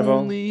any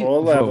level,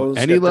 all levels,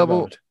 any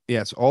level.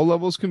 Yes, all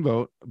levels can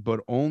vote, but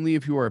only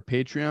if you are a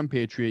Patreon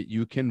Patriot,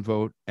 you can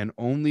vote, and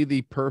only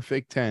the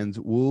perfect 10s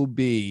will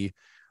be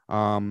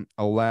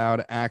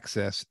allowed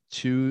access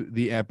to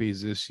the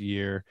Eppies this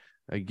year.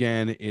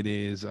 Again, it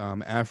is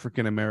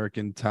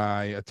African-American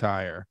tie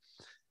attire,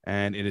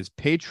 and it is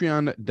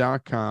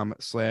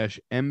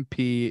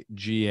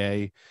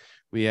patreon.com/MPGA.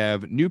 We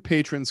have new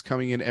patrons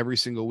coming in every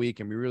single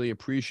week, and we really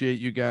appreciate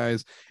you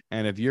guys.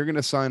 And if you're going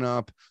to sign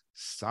up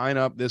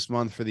this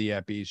month for the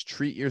Eppies.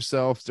 Treat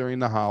yourself during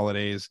the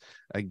holidays.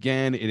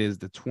 Again, it is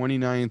the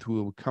 29th. We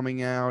will be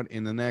coming out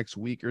in the next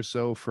week or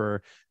so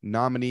for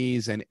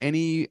nominees and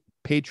any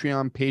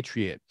Patreon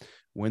Patriot.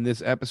 When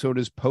this episode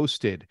is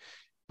posted,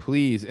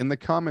 please, in the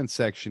comments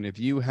section, if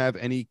you have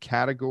any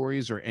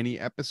categories or any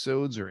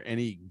episodes or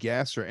any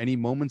guests or any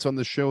moments on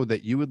the show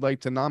that you would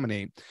like to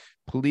nominate,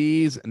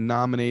 please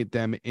nominate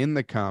them in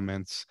the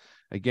comments.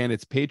 Again,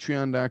 it's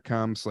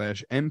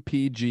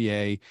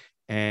patreon.com/MPGA,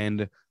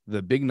 and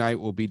the big night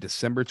will be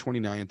December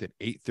 29th at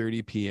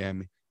 8:30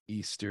 p.m.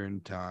 Eastern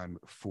Time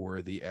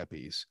for the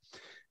Eppies.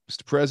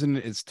 Mr.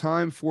 President, it's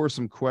time for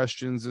some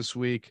questions this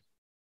week.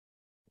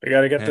 We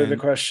got to get through the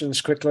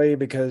questions quickly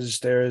because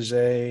there is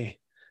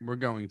we're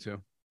going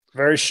to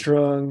very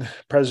strong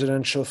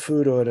presidential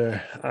food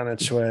order on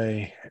its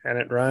way, and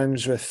it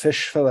rhymes with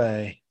fish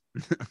fillet.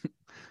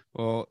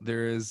 Well,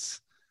 there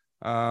is,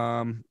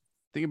 I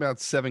think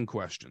about 7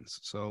 questions.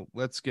 So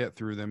let's get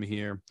through them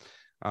here.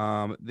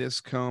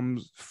 This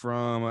comes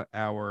from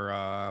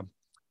our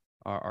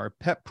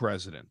PEP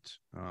president.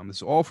 This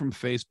is all from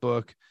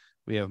Facebook.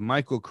 We have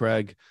Michael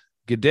Craig.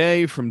 Good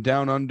day from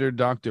down under,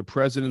 Dr.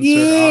 President.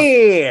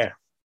 Yeah.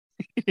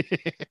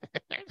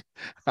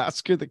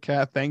 Oscar the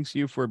Cat thanks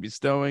you for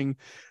bestowing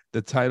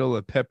the title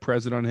of PEP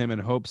president on him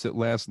and hopes it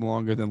lasts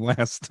longer than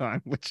last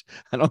time, which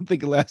I don't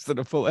think it lasted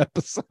a full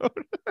episode.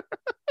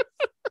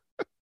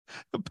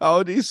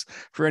 Apologies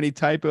for any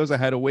typos. I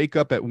had to wake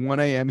up at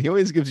 1 a.m. He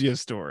always gives you a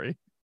story.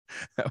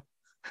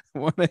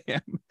 1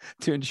 a.m.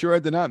 to ensure I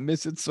did not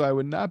miss it, so I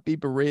would not be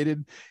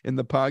berated in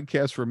the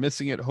podcast for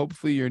missing it.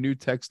 Hopefully your new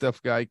tech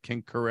stuff guy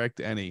can correct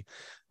any.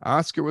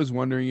 Oscar was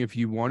wondering if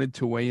you wanted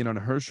to weigh in on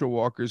Herschel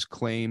Walker's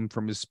claim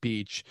from his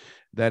speech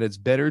that it's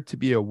better to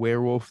be a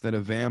werewolf than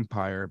a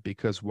vampire,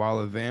 because while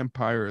a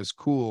vampire is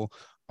cool,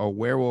 a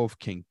werewolf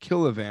can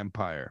kill a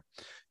vampire.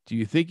 Do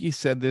you think he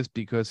said this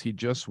because he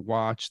just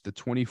watched the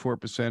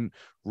 24%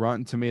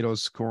 Rotten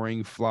Tomatoes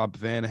scoring flop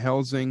Van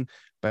Helsing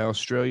by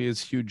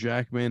Australia's Hugh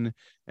Jackman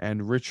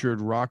and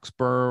Richard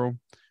Roxburgh,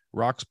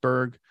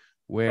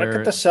 where Look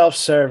at the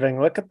self-serving.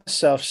 Look at the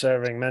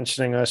self-serving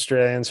mentioning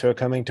Australians who are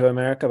coming to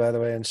America, by the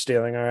way, and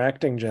stealing our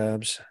acting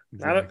jobs.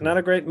 Exactly. Not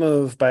a great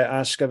move by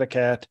Oscar the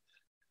Cat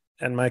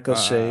and Michael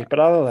C., but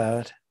I'll allow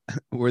it.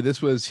 Where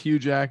this was Hugh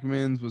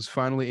Jackman was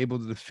finally able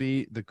to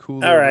defeat the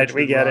cooler. All right, Richard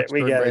we get it.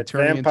 We Roxburgh get by it.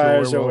 turning into a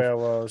Vampires or werewolf.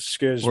 werewolves.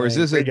 Excuse me. Or is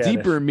this a get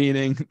deeper it.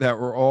 meaning that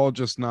we're all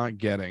just not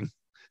getting?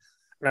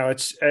 No,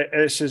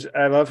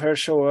 I love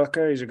Herschel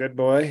Walker. He's a good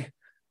boy.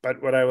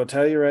 But what I will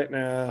tell you right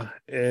now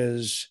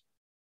is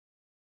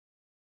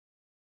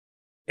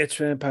it's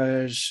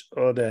vampires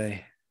all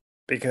day,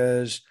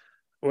 because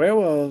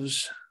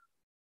werewolves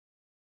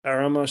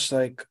are almost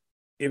like,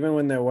 even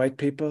when they're white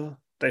people,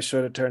 they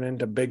sort of turn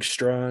into big,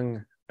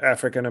 strong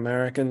African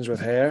Americans with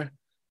hair.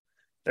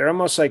 They're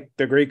almost like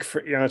the Greek,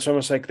 it's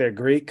almost like they're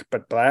Greek,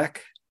 but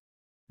black,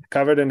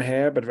 covered in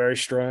hair, but very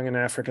strong and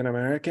African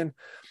American.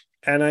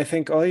 And I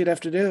think all you'd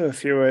have to do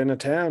if you were in a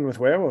town with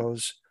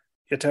werewolves,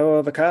 you tell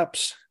all the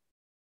cops,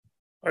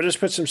 or just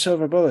put some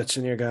silver bullets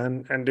in your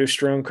gun and do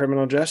strong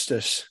criminal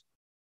justice.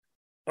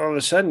 All of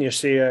a sudden, you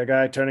see a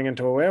guy turning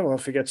into a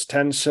werewolf. He gets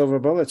 10 silver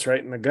bullets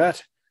right in the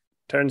gut.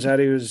 Turns out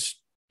he was,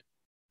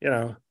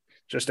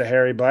 just a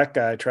hairy black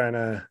guy trying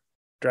to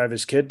drive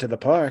his kid to the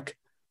park.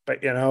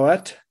 But you know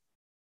what?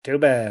 Too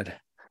bad.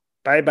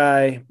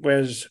 Bye-bye.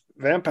 Whereas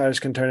vampires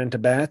can turn into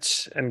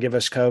bats and give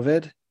us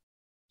COVID,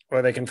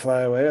 or they can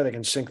fly away, or they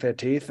can sink their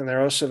teeth. And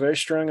they're also very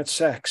strong at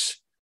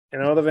sex.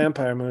 In all the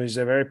vampire movies,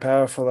 they're very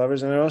powerful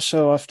lovers, and they're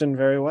also often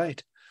very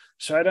white.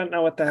 So I don't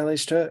know what the hell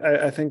he's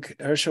to. I think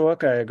Herschel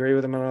Walker, I agree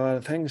with him on a lot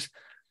of things.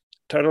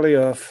 Totally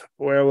off.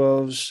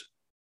 Werewolves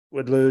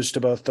would lose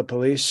to both the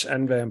police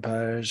and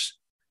vampires.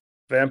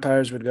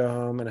 Vampires would go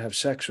home and have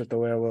sex with the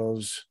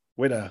werewolf's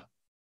widow,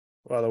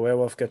 while the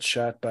werewolf gets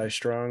shot by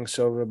strong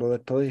silver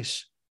bullet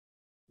police.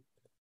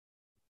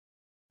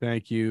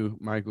 Thank you,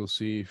 Michael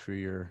C., for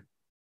your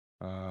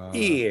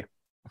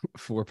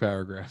 4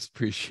 paragraphs.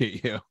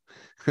 Appreciate you.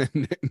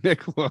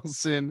 Nick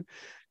Wilson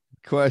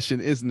question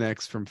is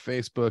next from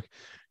Facebook.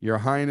 Your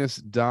Highness,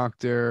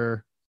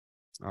 Dr.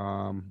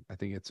 I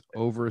think it's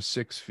over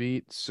 6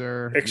 feet,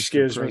 sir.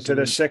 Excuse me, to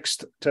the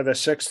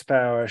sixth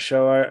power.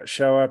 Show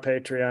our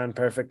Patreon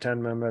perfect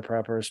 10 member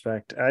proper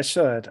respect. I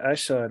saw it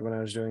when I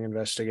was doing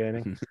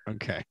investigating.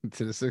 Okay,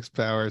 to the 6th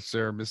power,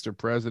 sir, Mr.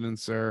 President,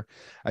 sir.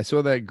 I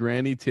saw that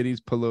Granny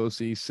Titties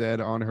Pelosi said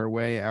on her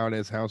way out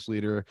as House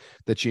Leader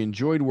that she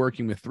enjoyed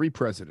working with 3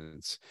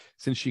 presidents.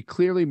 Since she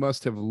clearly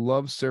must have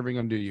loved serving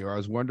under you, I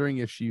was wondering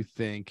if you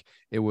think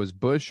it was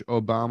Bush,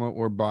 Obama,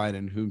 or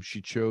Biden whom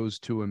she chose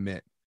to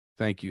omit.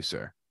 Thank you,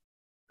 sir.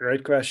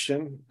 Great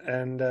question.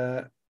 And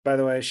by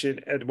the way, I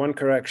should add one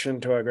correction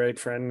to our great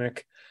friend,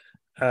 Nick.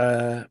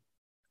 I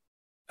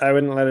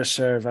wouldn't let her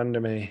serve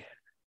under me.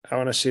 I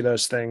want to see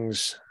those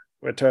things.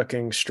 We're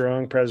talking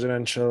strong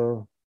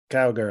presidential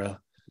cowgirl.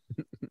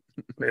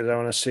 Because I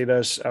want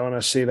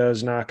to see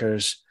those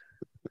knockers.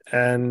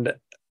 And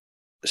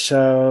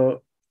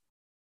so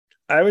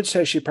I would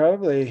say she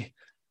probably,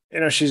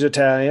 she's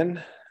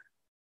Italian.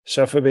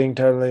 So for being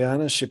totally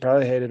honest, she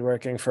probably hated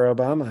working for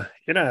Obama.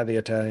 You know how the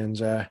Italians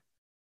are.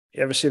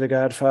 You ever see The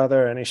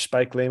Godfather or any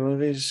Spike Lee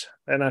movies?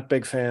 They're not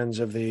big fans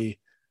of the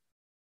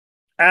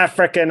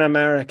African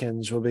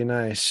Americans, will be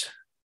nice.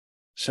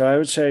 So I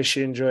would say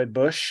she enjoyed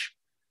Bush,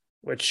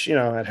 which,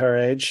 at her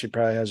age, she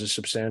probably has a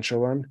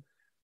substantial one.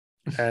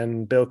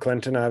 And Bill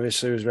Clinton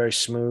obviously was very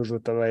smooth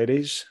with the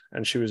ladies.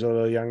 And she was a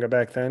little younger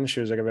back then. She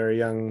was like a very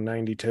young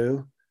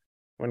 92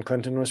 when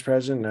Clinton was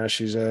president. Now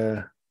she's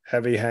a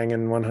heavy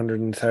hanging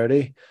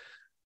 130.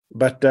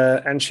 But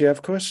and she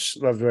of course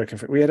loved working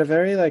for, we had a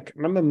very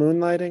remember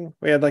moonlighting?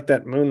 We had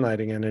that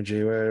moonlighting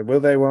energy where will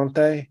they, won't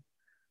they?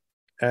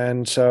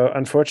 And so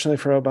unfortunately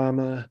for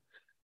Obama,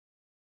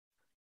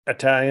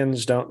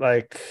 Italians don't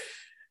like,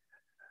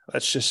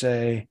 let's just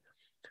say,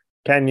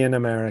 Kenyan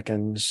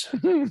Americans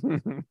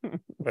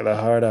with a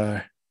hard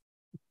R.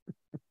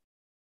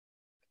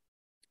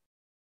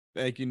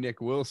 Thank you,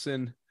 Nick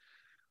Wilson.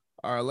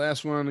 Our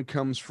last one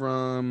comes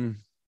from,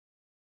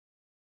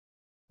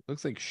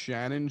 looks like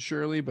Shannon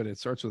Shirley, but it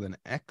starts with an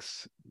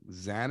X.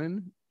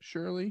 Zanin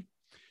Shirley.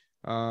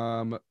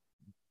 Dear,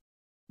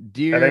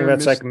 I think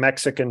that's like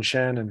Mexican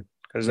Shannon,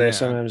 because they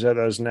sometimes have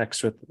those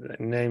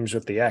names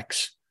with the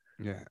X.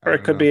 Yeah. Or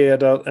it could be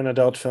an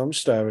adult film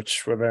star,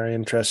 which we're very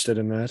interested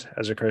in that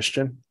as a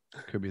Christian.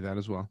 Could be that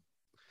as well.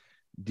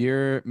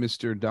 Dear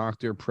Mr.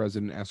 Dr.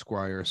 President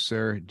Esquire,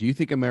 sir, do you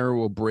think America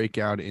will break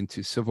out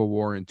into civil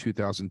war in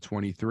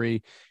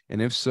 2023?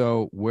 And if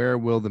so, where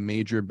will the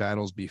major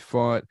battles be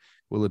fought?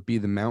 Will it be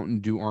the Mountain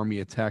Dew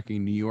Army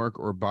attacking New York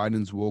or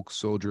Biden's woke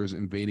soldiers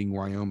invading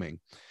Wyoming?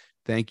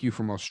 Thank you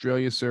from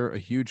Australia, sir. A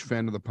huge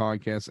fan of the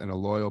podcast and a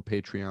loyal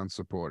Patreon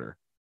supporter.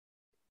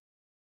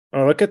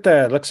 Oh, look at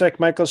that. Looks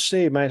like Michael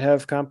C. might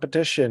have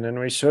competition, and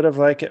we sort of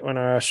like it when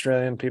our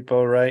Australian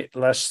people write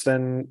less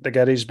than the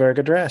Gettysburg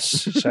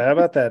Address. So how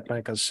about that,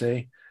 Michael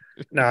C.?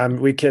 No,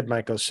 we kid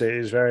Michael C.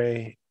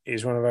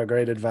 He's one of our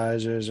great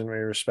advisors, and we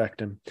respect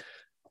him.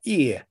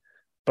 Yeah.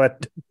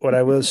 But what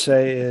I will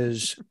say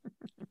is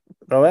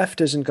the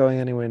left isn't going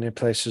anywhere near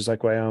places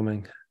like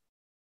Wyoming.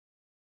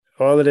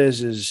 All it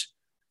is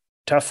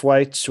tough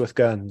whites with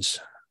guns.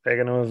 They're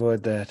going to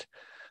avoid that.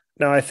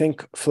 No, I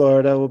think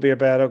Florida will be a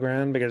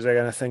battleground because they're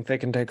going to think they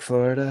can take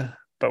Florida,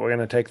 but we're going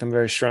to take them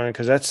very strong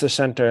because that's the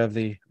center of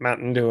the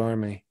Mountain Dew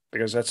Army,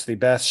 because that's the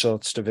bath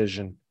salts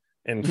division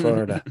in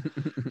Florida.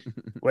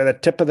 We're the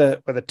tip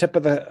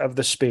of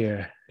the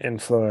spear in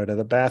Florida,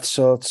 the bath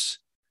salts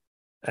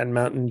and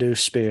Mountain Dew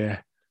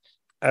spear.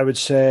 I would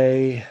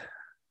say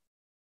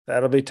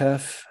that'll be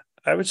tough.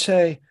 I would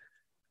say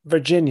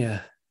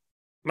Virginia,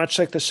 much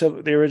like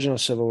the original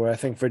Civil War, I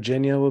think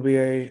Virginia will be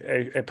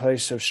a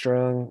place of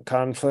strong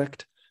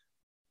conflict.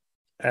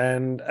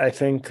 And I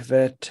think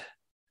that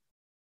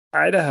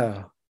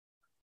Idaho,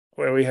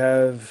 where we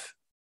have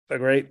the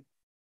great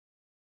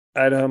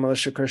Idaho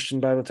Militia Christian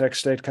Bible Tech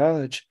State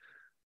College,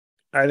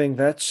 I think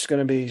that's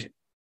going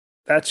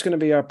to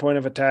be our point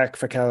of attack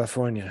for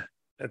California.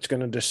 It's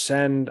going to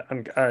descend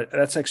on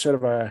that's like sort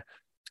of our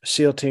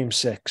SEAL Team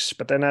 6,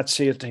 but they're not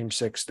SEAL Team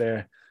 6.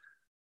 They're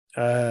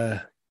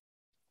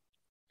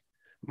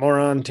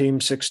Moron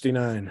Team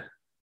 69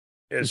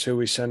 is who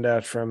we send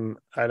out from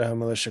Idaho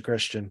Militia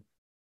Christian.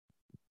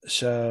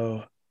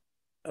 So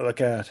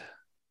look at.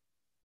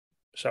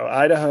 So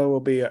Idaho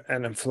will be,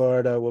 and in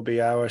Florida will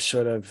be our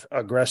sort of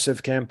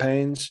aggressive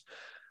campaigns.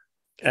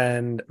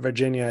 And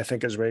Virginia, I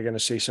think, is where you're going to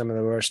see some of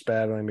the worst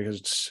battling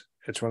because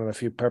it's one of the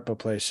few purple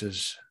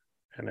places.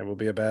 And it will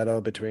be a battle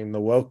between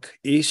the woke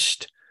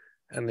East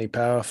and the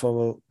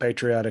powerful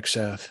patriotic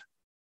South.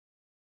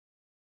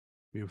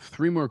 We have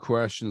 3 more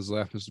questions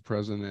left, Mr.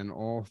 President, and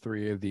all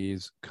 3 of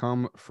these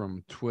come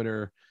from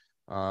Twitter.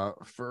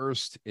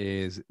 First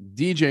is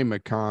DJ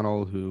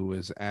McConnell, who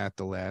was at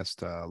the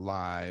last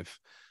live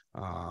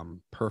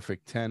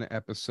Perfect 10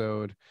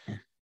 episode.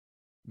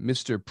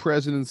 Mr.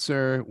 President,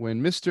 sir,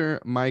 when Mr.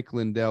 Mike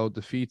Lindell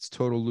defeats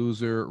total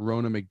loser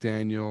Ronna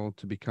McDaniel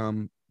to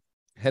become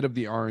head of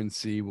the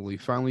RNC, will he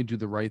finally do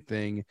the right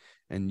thing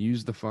and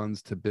use the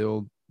funds to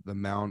build the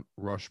Mount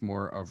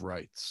Rushmore of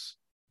rights?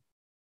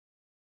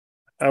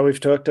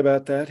 We've talked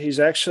about that. He's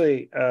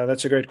actually,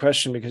 that's a great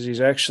question because he's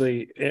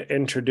actually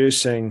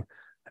introducing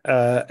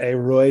a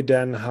Roy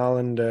Den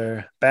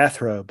Hollander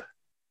bathrobe,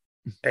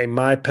 a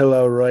My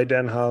Pillow Roy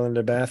Den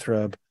Hollander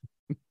bathrobe,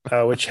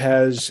 which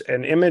has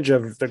an image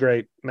of the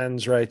great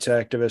men's rights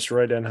activist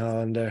Roy Den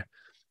Hollander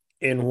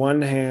in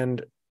one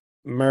hand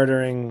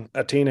murdering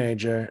a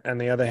teenager and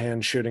the other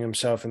hand shooting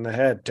himself in the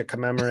head to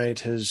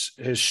commemorate his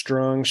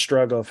strong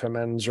struggle for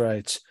men's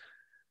rights.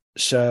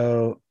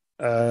 So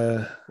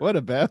what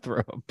a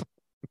bathrobe.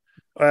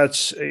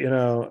 That's,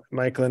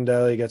 Mike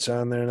Lindell, he gets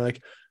on there and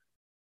like,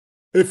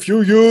 if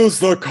you use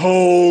the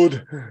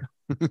code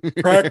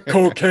crack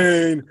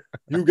cocaine,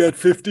 you get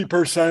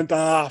 50%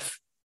 off.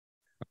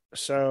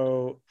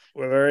 So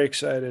we're very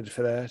excited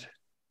for that.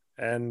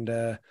 And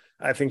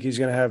I think he's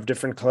going to have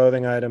different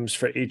clothing items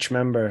for each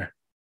member.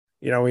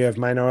 We have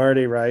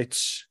minority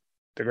rights,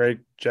 the great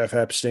Jeff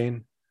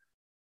Epstein.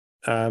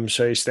 So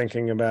he's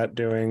thinking about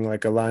doing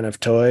like a line of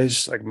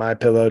toys, like My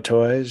Pillow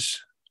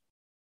toys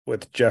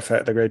with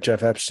the great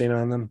Jeff Epstein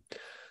on them.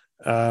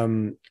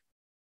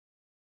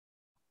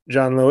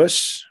 John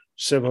Lewis,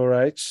 civil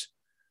rights.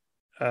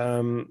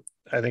 I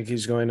think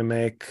he's going to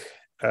make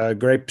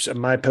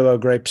My Pillow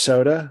grape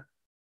soda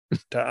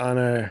to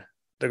honor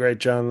the great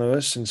John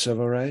Lewis and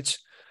civil rights.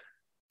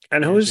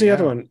 And who was the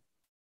other one?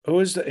 Who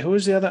was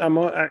the other?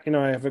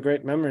 I have a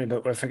great memory,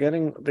 but we're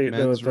forgetting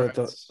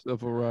the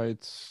civil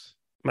rights,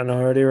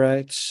 minority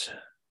rights.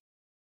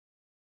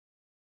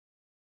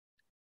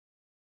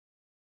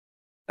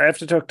 I have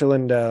to talk to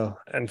Lindell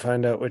and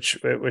find out which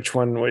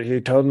one. What he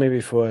told me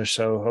before,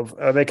 so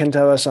they can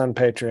tell us on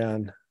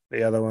Patreon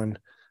the other one.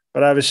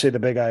 But obviously, the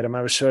big item.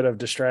 I was sort of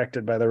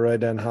distracted by the Roy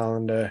Den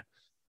Hollander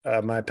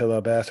My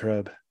Pillow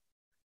bathrobe.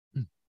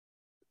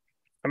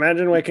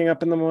 Imagine waking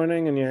up in the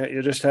morning and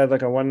you just had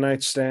like a one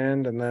night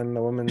stand, and then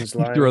the woman's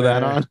lying throw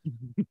that on,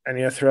 and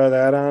you throw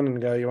that on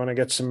and go, "You want to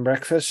get some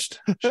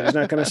breakfast?" She's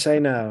not going to say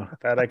no.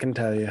 That I can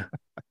tell you.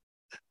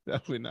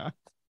 Definitely not.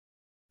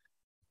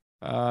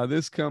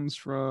 This comes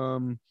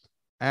from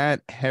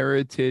at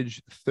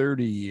Heritage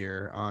 30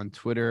 Year on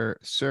Twitter.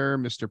 Sir,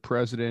 Mr.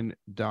 President,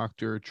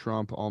 Dr.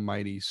 Trump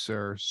Almighty,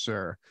 sir.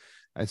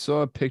 I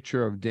saw a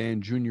picture of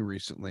Dan Jr.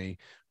 recently.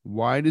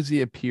 Why does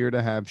he appear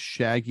to have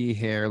shaggy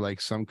hair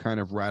like some kind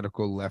of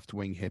radical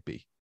left-wing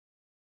hippie?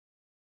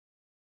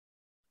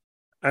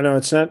 I know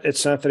it's not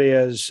that he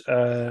has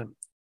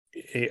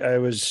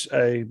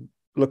I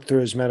looked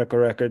through his medical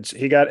records.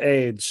 He got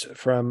AIDS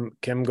from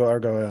Kim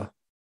Gargoyle.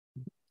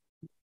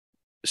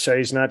 So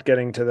he's not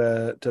getting to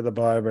the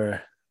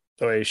barber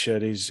the way he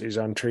should. He's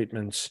on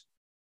treatments.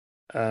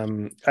 I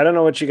don't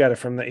know what you got it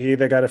from. He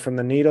either got it from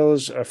the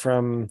needles or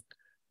from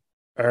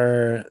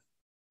our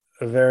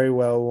very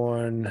well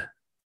worn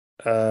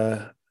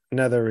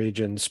nether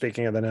region.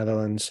 Speaking of the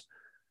Netherlands,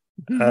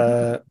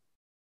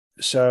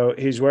 so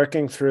he's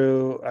working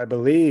through, I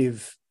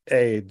believe,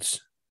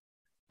 AIDS,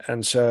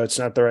 and so it's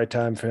not the right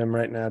time for him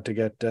right now to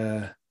get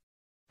a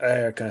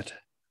haircut.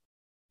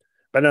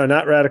 But no,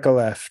 not radical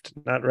left.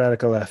 Not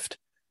radical left.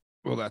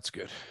 Well, that's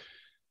good.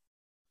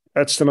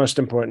 That's the most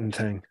important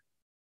thing.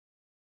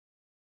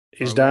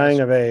 He's Our dying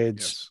last- of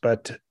AIDS,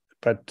 yes.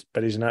 but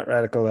he's not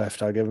radical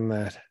left. I'll give him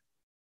that.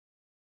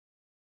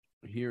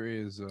 Here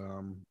is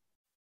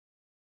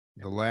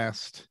the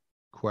last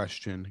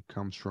question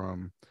comes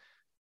from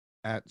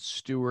at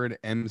Stewart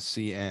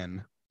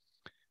MCN.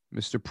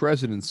 Mr.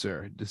 President,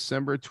 sir,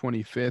 December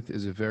 25th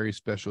is a very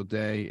special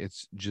day.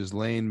 It's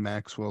Ghislaine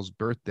Maxwell's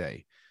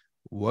birthday.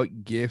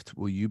 What gift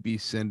will you be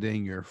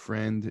sending your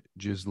friend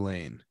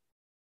Ghislaine?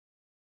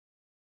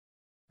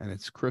 And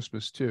it's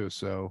Christmas too,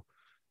 so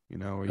are you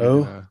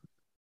gonna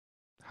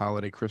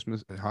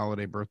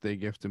holiday birthday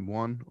gift in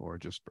one, or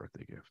just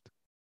birthday gift?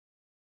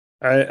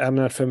 I'm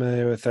not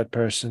familiar with that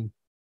person.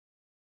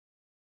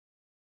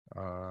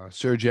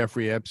 Sir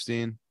Jeffrey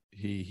Epstein.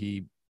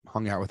 He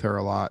hung out with her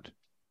a lot,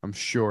 I'm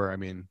sure. I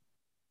mean,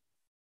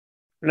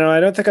 No,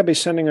 I don't think I'll be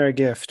sending her a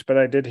gift, but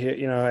I did hear,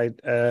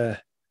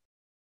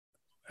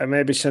 I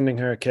may be sending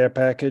her a care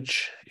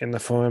package in the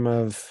form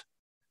of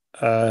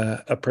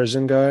a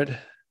prison guard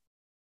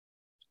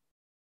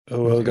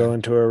who will go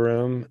into a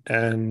room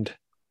and,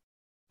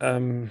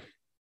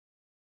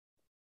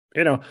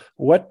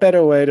 what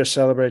better way to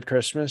celebrate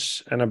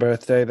Christmas and a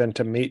birthday than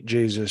to meet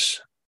Jesus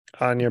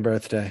on your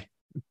birthday?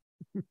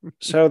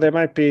 So there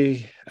might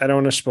be, I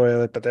don't want to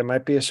spoil it, but there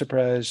might be a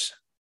surprise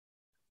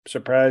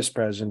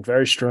present,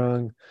 very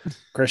strong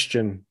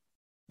Christian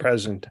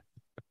present.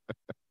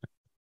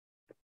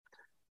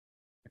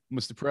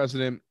 Mr.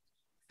 President,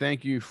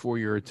 thank you for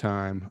your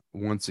time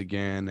once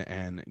again,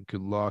 and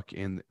good luck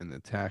in the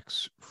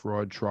tax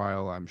fraud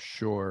trial. I'm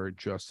sure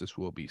justice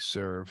will be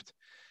served.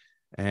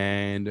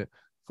 And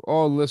for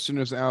all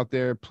listeners out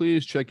there,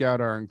 please check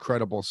out our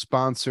incredible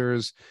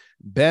sponsors,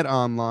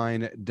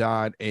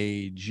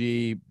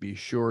 betonline.ag. Be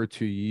sure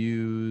to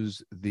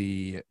use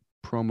the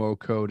promo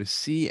code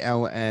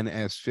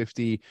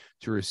CLNS50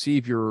 to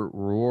receive your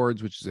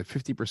rewards, which is a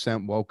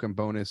 50% welcome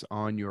bonus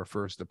on your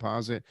first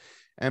deposit.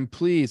 And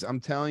please, I'm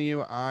telling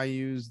you, I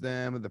use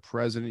them. The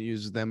president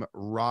uses them.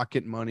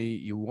 Rocket Money.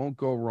 You won't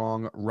go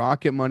wrong.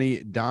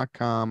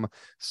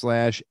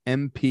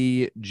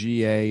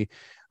 Rocketmoney.com/MPGA.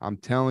 I'm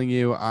telling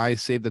you, I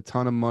saved a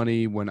ton of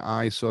money when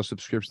I saw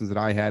subscriptions that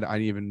I had. I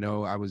didn't even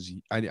know I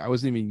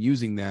wasn't even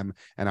using them,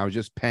 and I was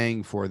just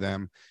paying for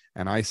them.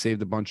 And I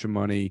saved a bunch of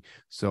money.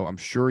 So I'm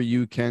sure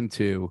you can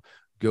too.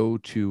 Go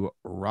to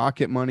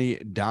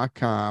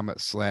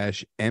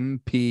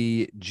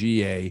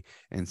rocketmoney.com/MPGA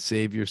and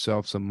save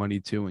yourself some money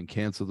too, and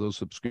cancel those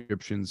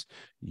subscriptions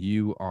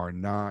you are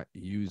not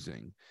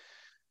using.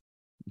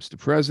 Mr.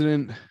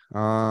 President,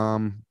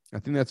 I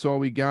think that's all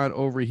we got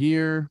over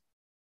here.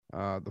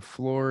 The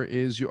floor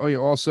is you. Oh, yeah.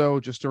 Also,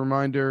 just a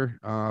reminder,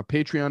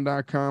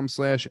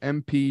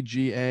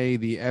 patreon.com/MPGA.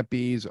 The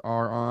Eppies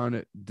are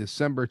on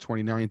December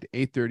 29th,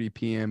 8:30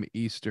 p.m.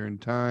 Eastern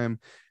time.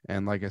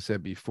 And like I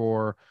said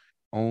before,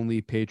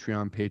 only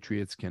Patreon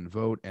patriots can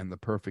vote, and the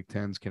perfect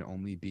tens can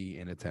only be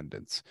in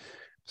attendance.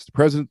 Mr.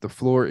 President, the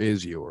floor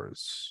is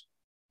yours.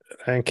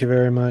 Thank you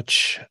very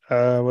much.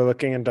 We're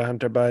looking into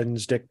Hunter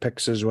Biden's dick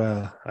pics as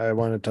well. I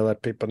wanted to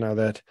let people know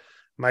that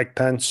Mike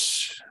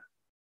Pence,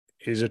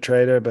 he's a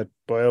traitor, but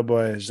boy, oh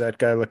boy, is that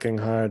guy looking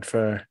hard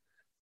for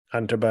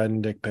Hunter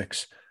Biden dick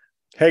pics.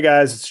 Hey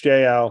guys, it's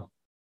JL.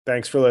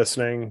 Thanks for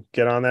listening.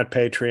 Get on that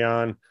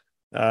Patreon.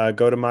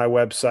 Go to my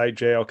website,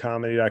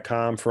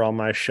 jlcomedy.com, for all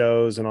my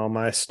shows and all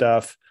my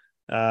stuff.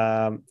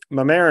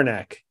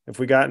 Mamaroneck, if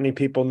we got any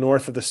people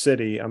north of the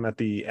city, I'm at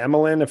the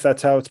Emmeline, if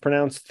that's how it's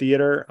pronounced,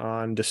 theater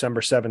on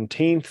December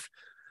 17th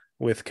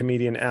with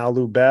comedian Al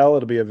Lubell.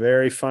 It'll be a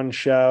very fun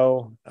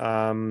show.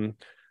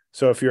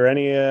 So if you're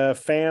any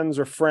fans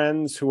or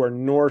friends who are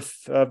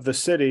north of the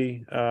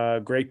city,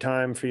 great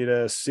time for you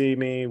to see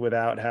me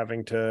without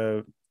having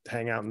to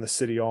hang out in the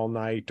city all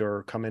night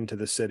or come into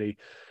the city.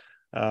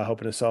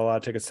 Hoping to sell a lot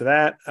of tickets to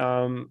that.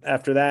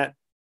 After that,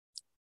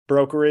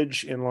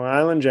 Brokerage in Long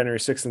Island, January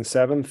 6th and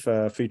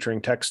 7th, featuring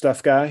Tech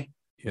Stuff Guy.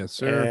 Yes,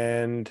 sir.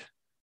 And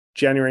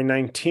January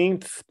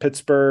 19th,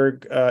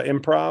 Pittsburgh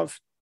Improv.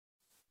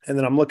 And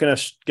then I'm looking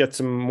to get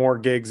some more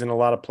gigs in a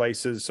lot of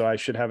places, so I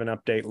should have an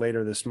update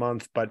later this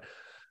month. But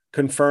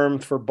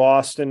confirmed for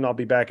Boston, I'll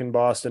be back in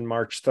Boston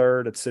March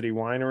 3rd at City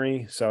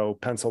Winery. So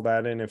pencil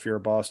that in if you're a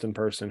Boston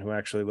person who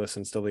actually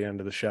listens till the end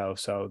of the show.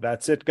 So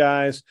that's it,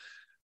 guys.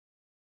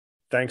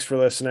 Thanks for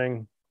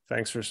listening.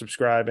 Thanks for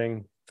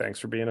subscribing. Thanks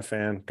for being a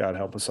fan. God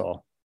help us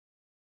all.